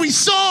is the one we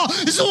saw.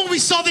 This is the one we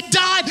saw that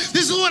died.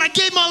 This is the one I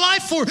gave my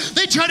life for.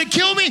 They tried to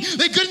kill me.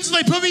 They couldn't, so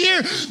they put me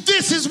here.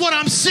 This is what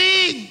I'm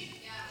seeing.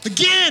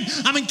 Again,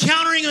 I'm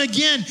encountering him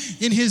again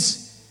in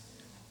his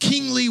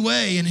kingly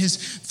way, in his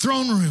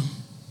throne room.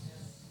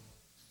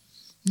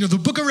 The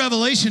book of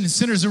Revelation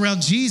centers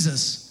around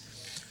Jesus.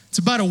 It's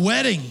about a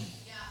wedding.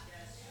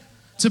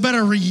 It's about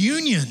a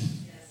reunion.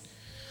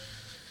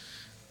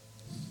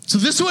 So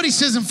this is what he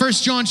says in 1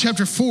 John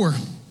chapter 4.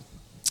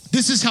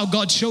 This is how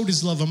God showed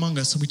his love among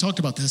us. And we talked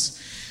about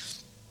this.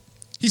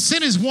 He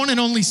sent his one and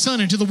only son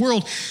into the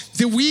world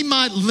that we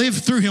might live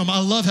through him. I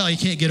love how he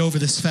can't get over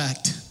this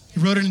fact. He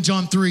wrote it in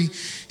John 3.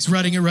 He's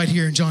writing it right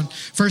here in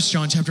 1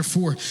 John chapter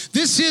 4.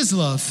 This is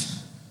love.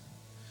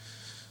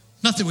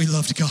 Not that we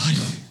loved God.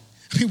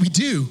 I mean, we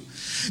do.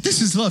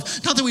 This is love.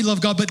 Not that we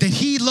love God, but that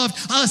he loved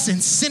us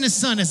and sent his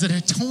son as an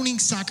atoning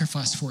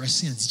sacrifice for our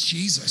sins.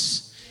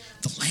 Jesus,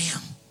 the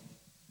Lamb.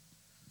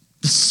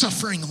 The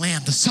suffering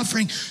Lamb, the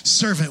suffering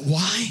servant.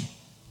 Why?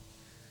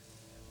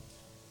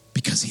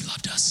 Because he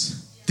loved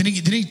us. Then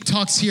he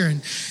talks here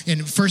in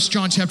 1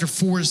 John chapter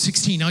 4,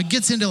 16. Now, it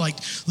gets into like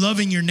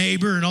loving your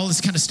neighbor and all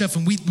this kind of stuff,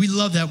 and we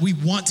love that. We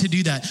want to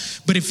do that.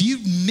 But if you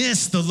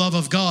miss the love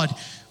of God,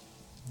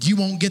 you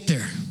won't get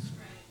there.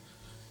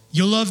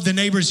 You'll love the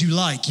neighbors you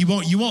like. You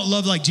won't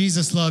love like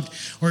Jesus loved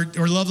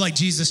or love like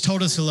Jesus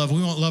told us to love.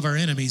 We won't love our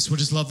enemies. We'll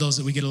just love those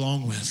that we get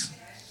along with.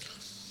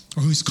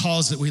 or whose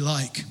cause that we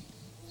like.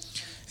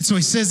 And so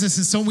he says this,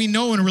 and so we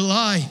know and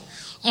rely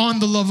on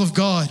the love of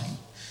God.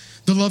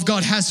 The love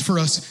God has for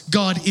us.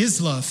 God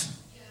is love.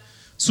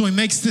 So he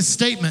makes this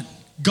statement.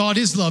 God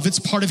is love. It's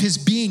part of his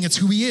being. It's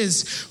who he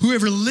is.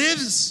 Whoever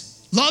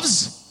loves,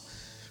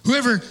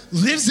 whoever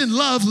lives in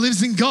love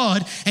lives in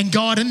God and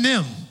God in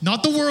them.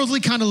 Not the worldly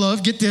kind of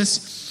love. Get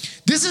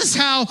this. This is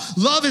how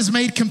love is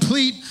made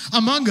complete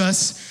among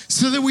us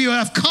so that we will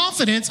have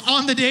confidence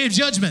on the day of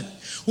judgment.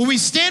 When we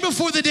stand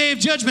before the day of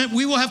judgment,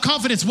 we will have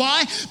confidence.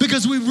 Why?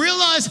 Because we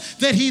realize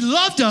that he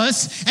loved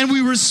us and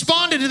we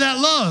responded to that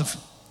love.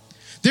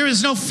 There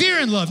is no fear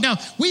in love. Now,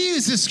 we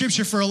use this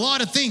scripture for a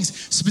lot of things.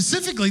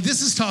 Specifically,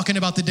 this is talking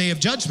about the day of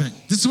judgment.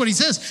 This is what he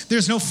says.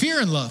 There's no fear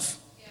in love.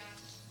 Yeah.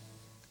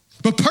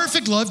 But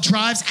perfect love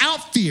drives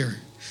out fear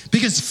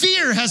because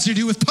fear has to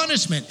do with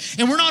punishment.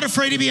 And we're not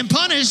afraid of being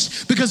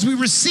punished because we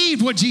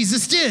received what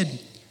Jesus did.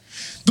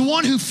 The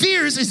one who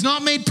fears is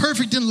not made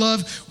perfect in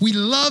love. We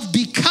love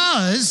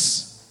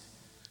because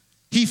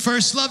he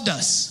first loved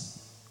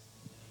us.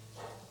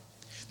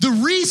 The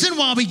reason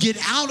why we get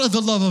out of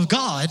the love of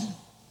God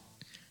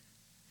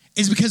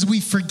is because we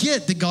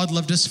forget that God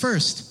loved us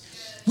first.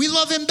 We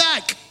love him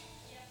back.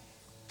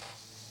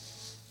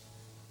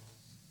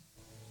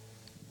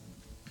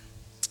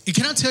 And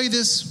can I tell you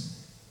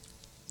this?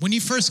 When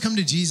you first come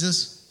to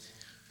Jesus,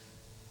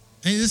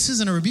 and this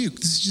isn't a rebuke,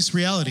 this is just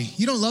reality.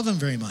 You don't love him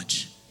very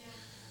much.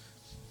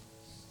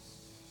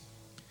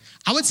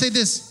 I would say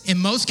this, in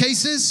most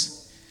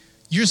cases,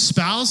 your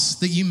spouse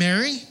that you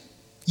marry,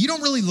 you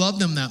don't really love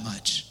them that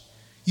much.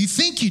 You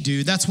think you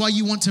do, that's why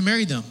you want to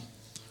marry them.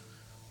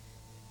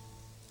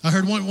 I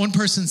heard one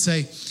person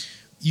say,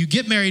 you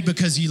get married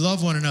because you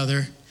love one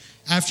another.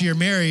 After you're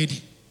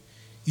married,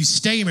 you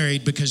stay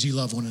married because you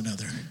love one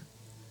another.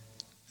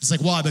 It's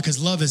like, why?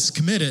 Because love is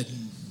committed.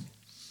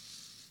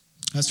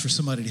 That's for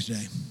somebody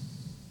today.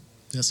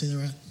 Did I say that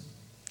right?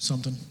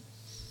 Something.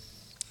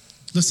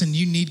 Listen,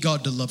 you need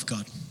God to love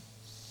God.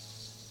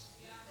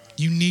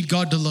 You need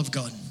God to love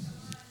God.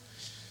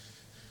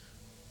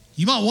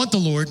 You might want the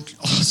Lord.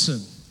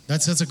 Awesome.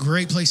 That's a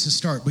great place to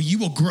start, but you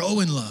will grow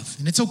in love.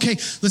 And it's okay.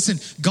 Listen,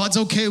 God's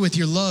okay with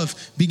your love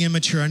being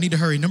immature. I need to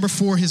hurry. Number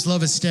 4, his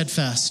love is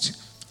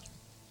steadfast.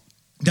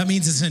 That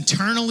means it's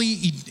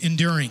internally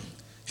enduring.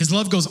 His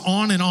love goes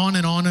on and on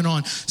and on and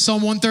on.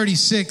 Psalm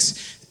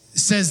 136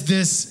 says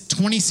this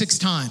 26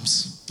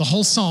 times. The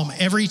whole psalm,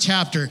 every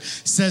chapter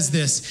says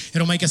this.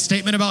 It'll make a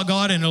statement about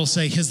God and it'll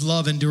say his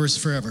love endures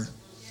forever.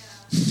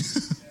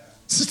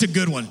 It's just a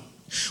good one.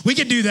 We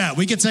could do that.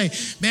 We could say,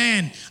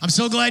 man, I'm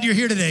so glad you're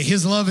here today.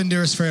 His love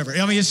endures forever.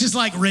 I mean, it's just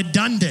like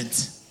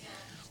redundant.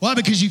 Why?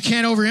 Because you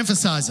can't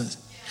overemphasize it.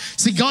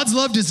 See, God's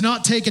love does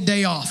not take a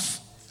day off.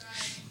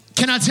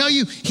 Can I tell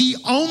you, he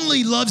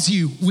only loves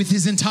you with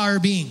his entire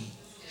being.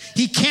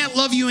 He can't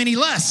love you any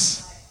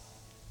less.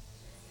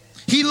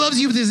 He loves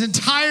you with his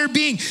entire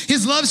being.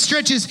 His love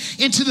stretches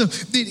into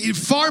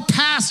far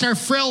past our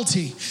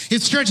frailty.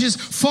 It stretches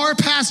far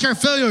past our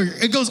failure.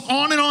 It goes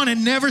on and on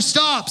and never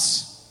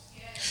stops.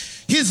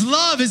 His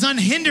love is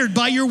unhindered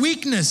by your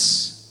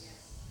weakness.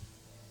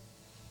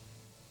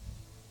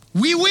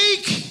 We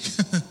weak.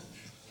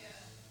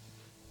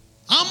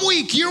 I'm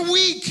weak. You're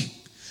weak.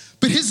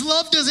 But his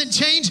love doesn't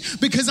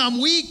change because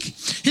I'm weak.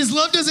 His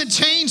love doesn't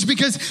change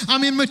because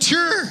I'm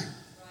immature.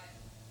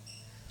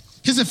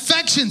 His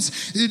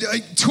affections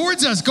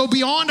towards us go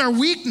beyond our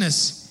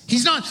weakness.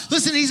 He's not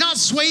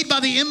swayed by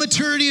the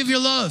immaturity of your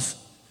love.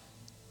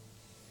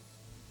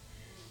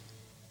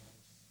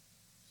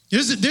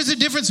 There's a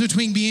difference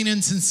between being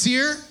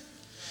insincere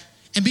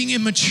and being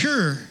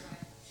immature.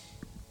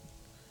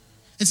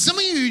 And some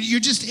of you, you're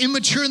just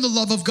immature in the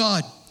love of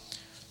God.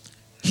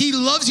 He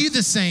loves you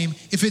the same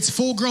if it's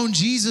full-grown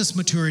Jesus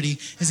maturity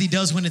as he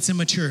does when it's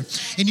immature.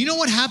 And you know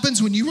what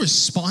happens when you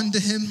respond to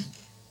him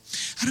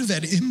out of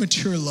that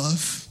immature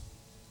love?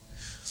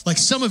 Like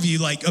some of you,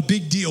 like a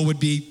big deal would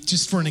be,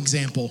 just for an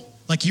example,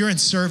 like you're in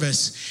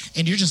service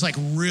and you're just like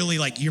really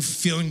like you're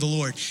feeling the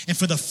Lord. And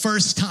for the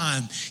first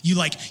time,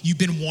 you've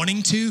been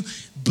wanting to,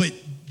 but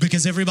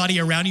because everybody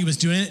around you was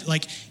doing it,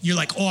 like you're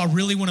like, oh, I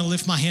really want to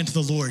lift my hand to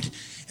the Lord.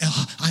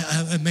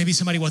 Maybe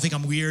somebody will think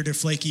I'm weird or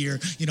flaky or,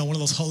 one of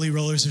those holy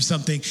rollers or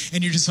something.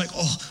 And you're just like,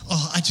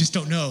 oh, I just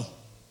don't know.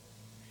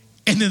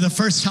 And then the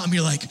first time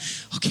you're like,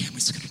 okay, I'm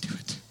just going to do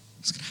it.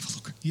 I'm just going to have a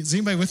look. Is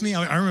anybody with me?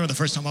 I remember the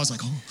first time I was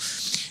like, oh.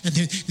 And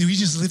then you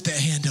just lift that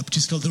hand up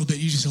just a little bit.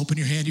 You just open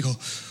your hand. You go,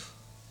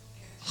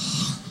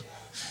 oh.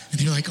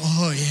 And you're like,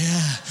 oh,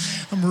 yeah,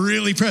 I'm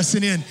really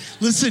pressing in.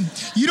 Listen,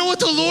 you know what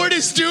the Lord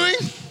is doing?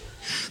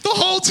 The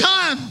whole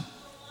time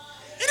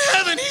in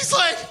heaven, he's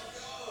like,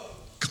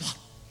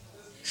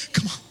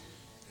 come on,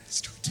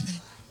 let's do it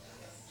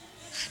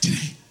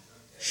today.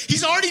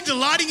 He's already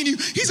delighting in you.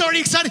 He's already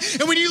excited.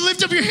 And when you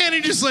lift up your hand,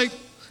 you're just like,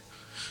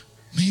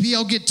 maybe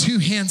I'll get 2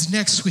 hands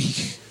next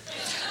week.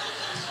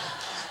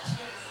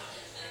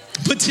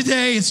 But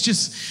today it's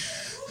just,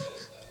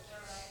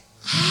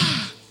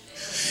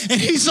 and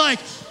he's like,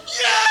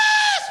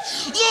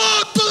 yes,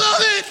 look,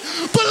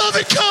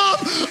 beloved, come,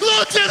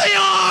 look, there they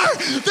are.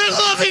 They're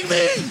loving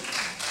me.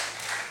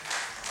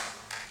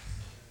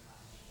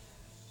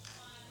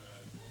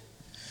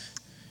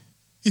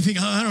 You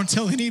think, I don't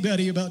tell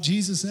anybody about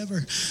Jesus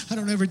ever. I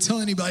don't ever tell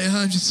anybody.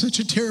 I'm just such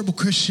a terrible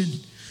Christian.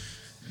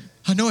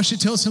 I know I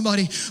should tell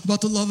somebody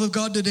about the love of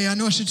God today. I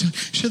know I should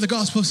share the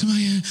gospel with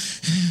somebody.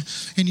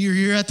 And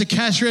you're at the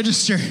cash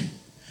register,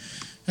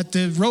 at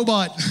the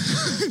robot,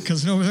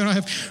 because no, they don't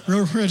have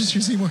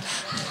registers anymore.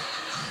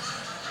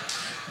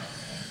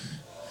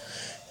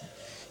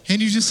 And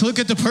you just look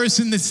at the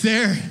person that's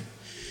there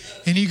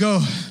and you go,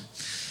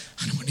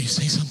 I don't want you to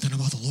say something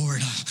about the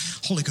Lord.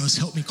 Holy Ghost,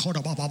 help me,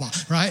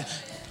 right?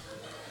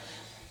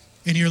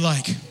 And you're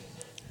like,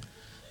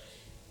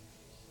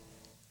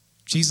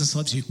 Jesus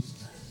loves you.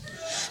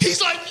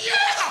 He's like,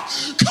 yeah,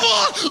 come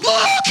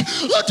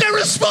on, look, they're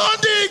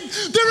responding.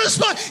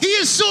 He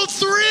is so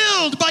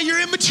thrilled by your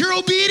immature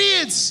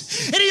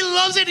obedience. And he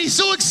loves it. He's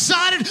so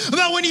excited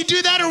about when you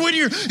do that, or when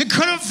you're in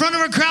front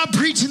of a crowd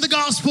preaching the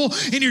gospel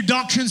and your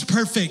doctrine's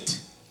perfect.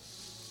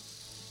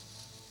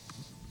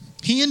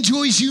 He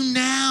enjoys you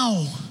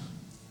now.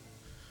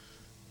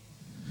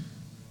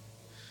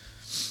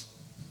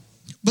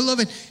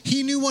 Beloved,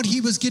 he knew what he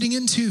was getting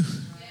into.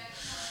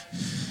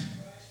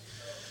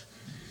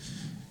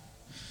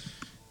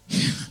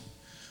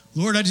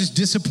 Lord, I just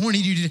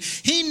disappointed you today.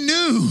 He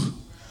knew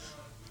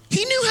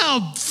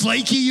how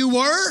flaky you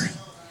were.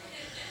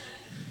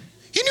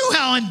 He knew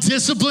how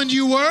undisciplined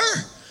you were.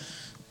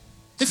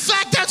 In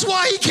fact, that's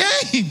why he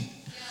came.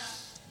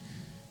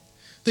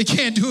 They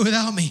can't do it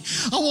without me.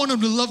 I want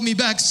them to love me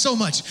back so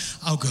much.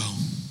 I'll go.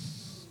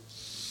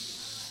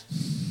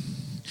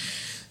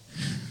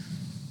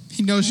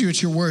 He knows you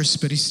at your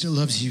worst, but he still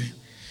loves you.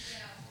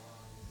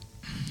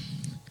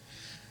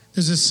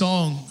 There's a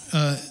song,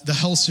 the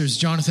Helsers,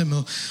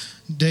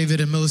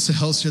 David and Melissa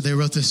Helser, they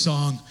wrote this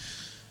song.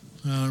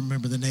 I don't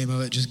remember the name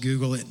of it, just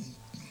Google it.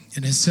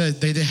 And it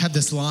said, they had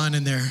this line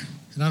in there,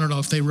 and I don't know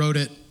if they wrote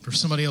it or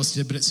somebody else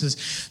did, but it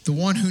says, the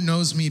one who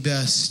knows me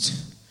best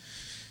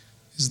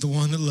is the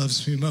one that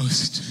loves me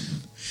most.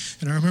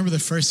 And I remember the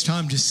first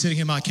time just sitting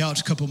in my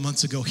couch a couple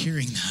months ago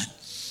hearing that.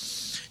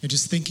 And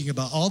just thinking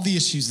about all the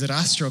issues that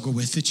I struggle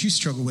with, that you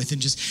struggle with,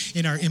 and just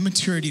in our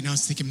immaturity. And I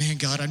was thinking, man,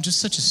 God, I'm just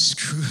such a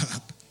screw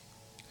up.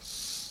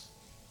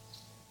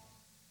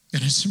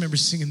 And I just remember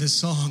singing this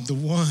song, the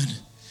one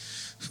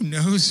who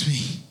knows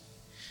me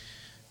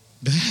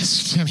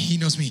best. I mean, he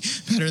knows me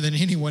better than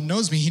anyone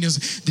knows me. He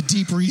knows the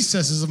deep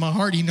recesses of my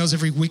heart. He knows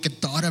every wicked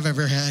thought I've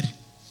ever had.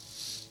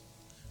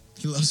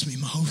 He loves me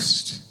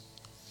most.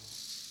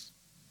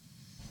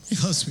 He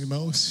loves me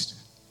most.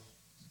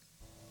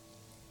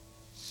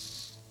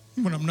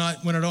 When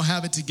I don't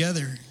have it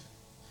together.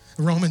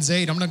 Romans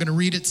 8, I'm not going to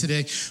read it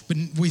today, but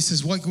he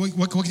says, what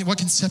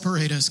can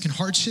separate us? Can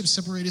hardship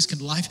separate us? Can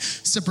life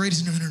separate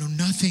us? No,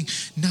 nothing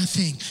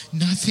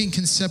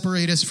can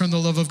separate us from the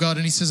love of God.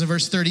 And he says in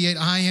verse 38,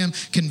 I am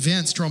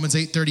convinced, Romans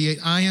 8:38,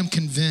 I am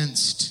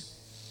convinced.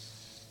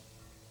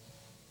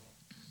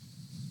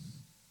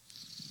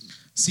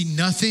 See,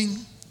 nothing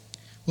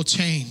will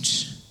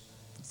change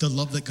the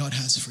love that God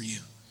has for you,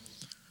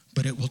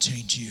 but it will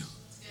change you.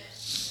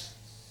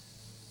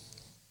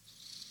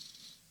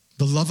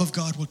 The love of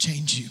God will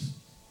change you.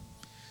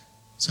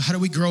 So how do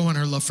we grow in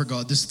our love for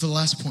God? This is the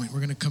last point. We're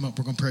going to come up.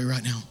 We're going to pray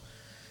right now.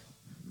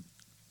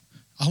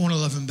 I want to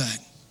love him back.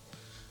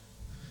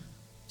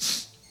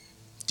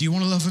 Do you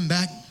want to love him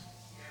back?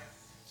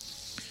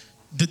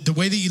 The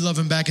way that you love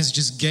him back is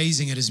just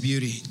gazing at his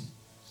beauty.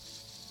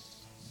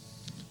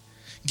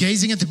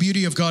 Gazing at the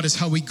beauty of God is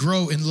how we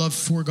grow in love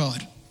for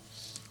God.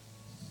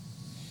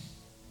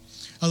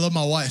 I love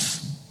my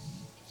wife.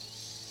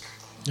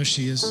 There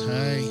she is.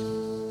 Hi.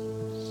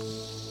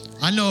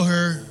 I know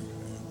her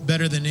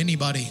better than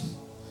anybody.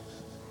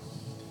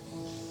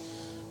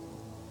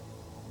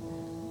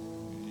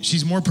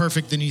 She's more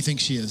perfect than you think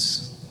she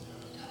is.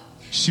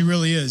 She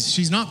really is.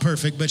 She's not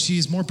perfect, but she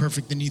is more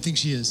perfect than you think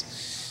she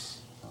is.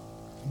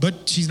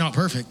 But she's not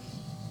perfect.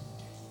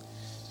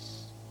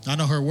 I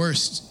know her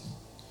worst.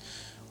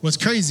 What's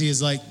crazy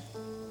is like,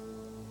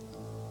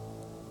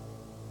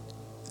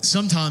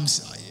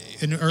 sometimes,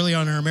 and early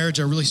on in our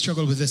marriage, I really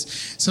struggled with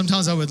this.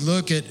 Sometimes I would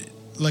look at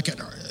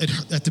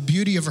the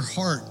beauty of her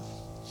heart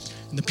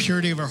and the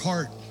purity of her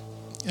heart,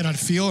 and I'd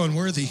feel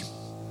unworthy.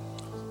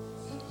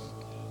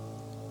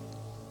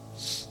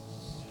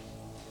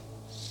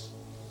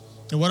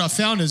 And what I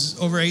found is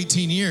over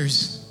 18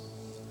 years,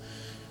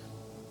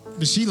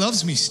 but she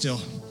loves me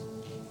still.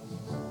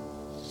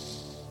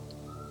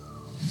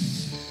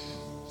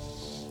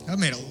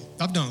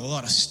 I've done a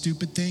lot of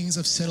stupid things.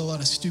 I've said a lot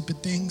of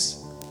stupid things.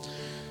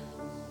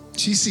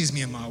 She sees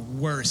me in my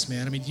worst,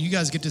 man. I mean, you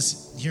guys get to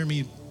hear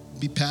me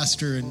be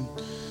pastor, and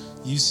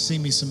you see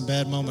me some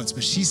bad moments,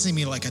 but she see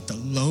me like at the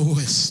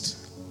lowest.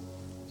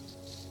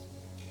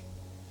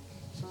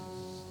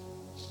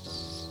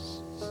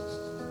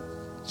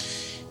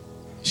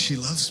 She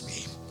loves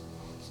me.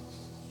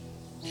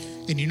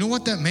 And you know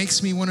what that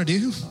makes me want to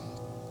do?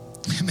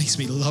 It makes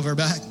me love her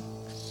back.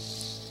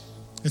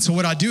 And so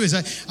what I do is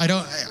I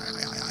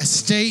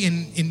stay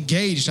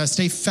engaged, I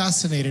stay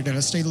fascinated, and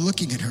I stay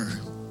looking at her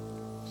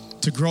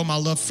to grow my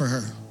love for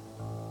her.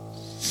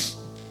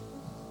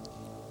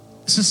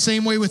 It's the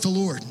same way with the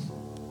Lord.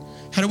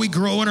 How do we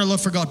grow in our love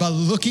for God? By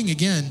looking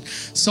again.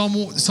 Psalm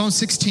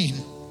 16.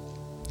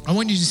 I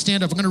want you to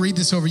stand up. I'm going to read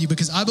this over you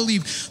because I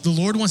believe the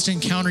Lord wants to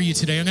encounter you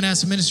today. I'm going to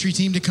ask the ministry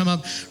team to come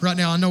up right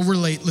now. I know we're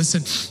late.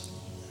 Listen.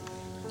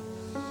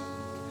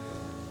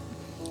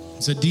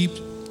 It's a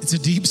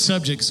deep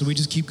subject, so we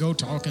just keep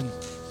talking.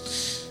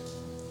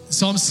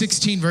 Psalm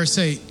 16, verse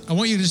 8. I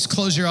want you to just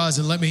close your eyes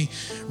and let me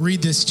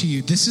read this to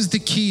you. This is the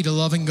key to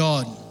loving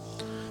God.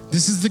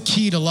 This is the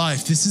key to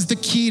life. This is the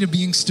key to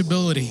being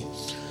stability,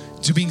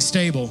 to being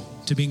stable,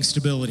 to being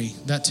stability.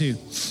 That too.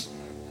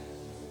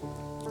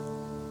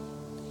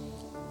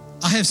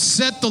 I have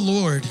set the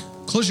Lord,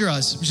 close your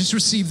eyes, just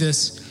receive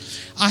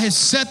this. I have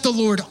set the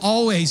Lord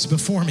always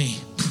before me.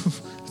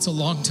 It's a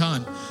long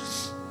time.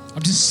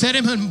 I've just set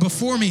him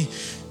before me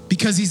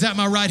because he's at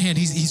my right hand.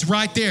 He's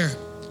right there.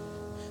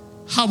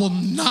 I will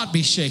not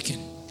be shaken.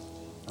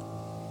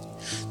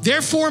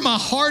 Therefore, my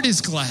heart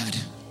is glad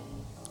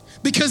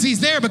because he's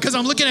there, because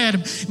I'm looking at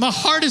him. My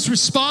heart is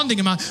responding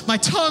and my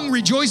tongue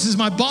rejoices.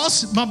 My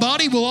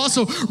body will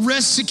also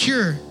rest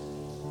secure.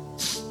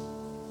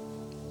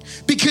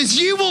 Because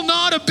you will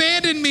not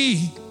abandon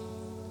me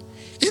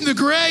in the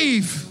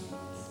grave,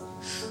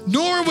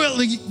 nor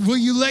will you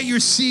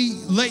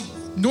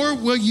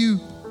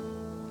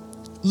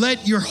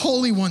let your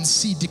Holy One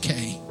see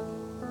decay.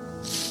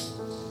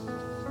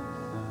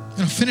 And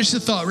I'll finish the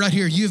thought right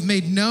here. You have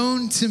made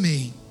known to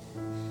me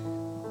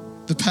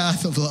the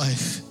path of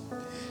life.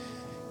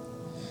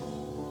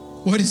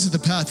 What is the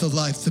path of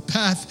life? The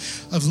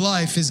path of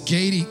life is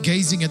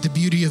gazing at the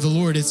beauty of the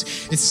Lord. It's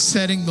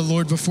setting the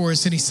Lord before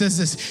us. And he says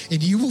this,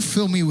 and you will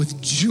fill me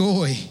with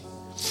joy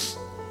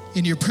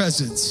in your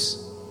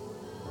presence,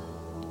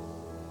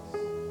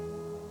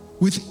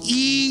 with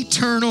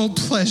eternal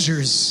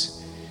pleasures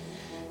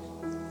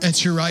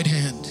at your right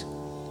hand.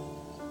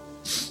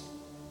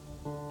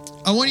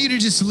 I want you to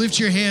just lift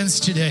your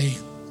hands today.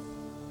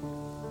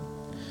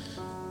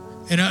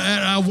 And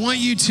I want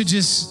you to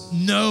just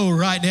know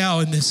right now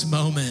in this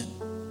moment,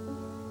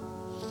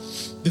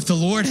 if the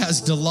Lord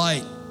has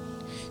delight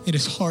in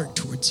his heart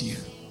towards you.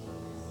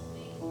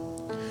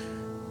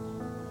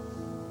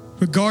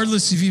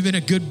 Regardless if you've been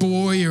a good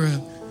boy or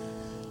a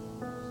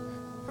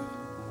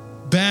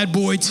bad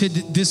boy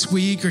this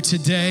week or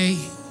today,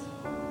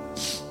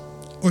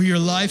 or your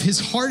life,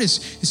 his heart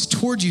is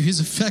toward you. His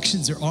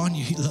affections are on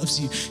you. He loves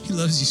you. He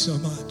loves you so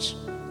much.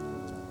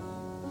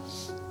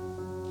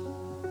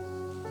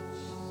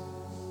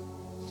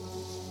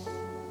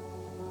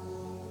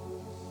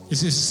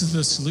 This is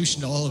the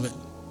solution to all of it.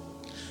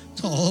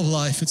 To all of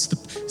life. It's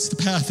the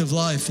path of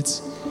life.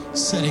 It's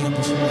setting him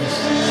before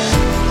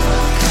us.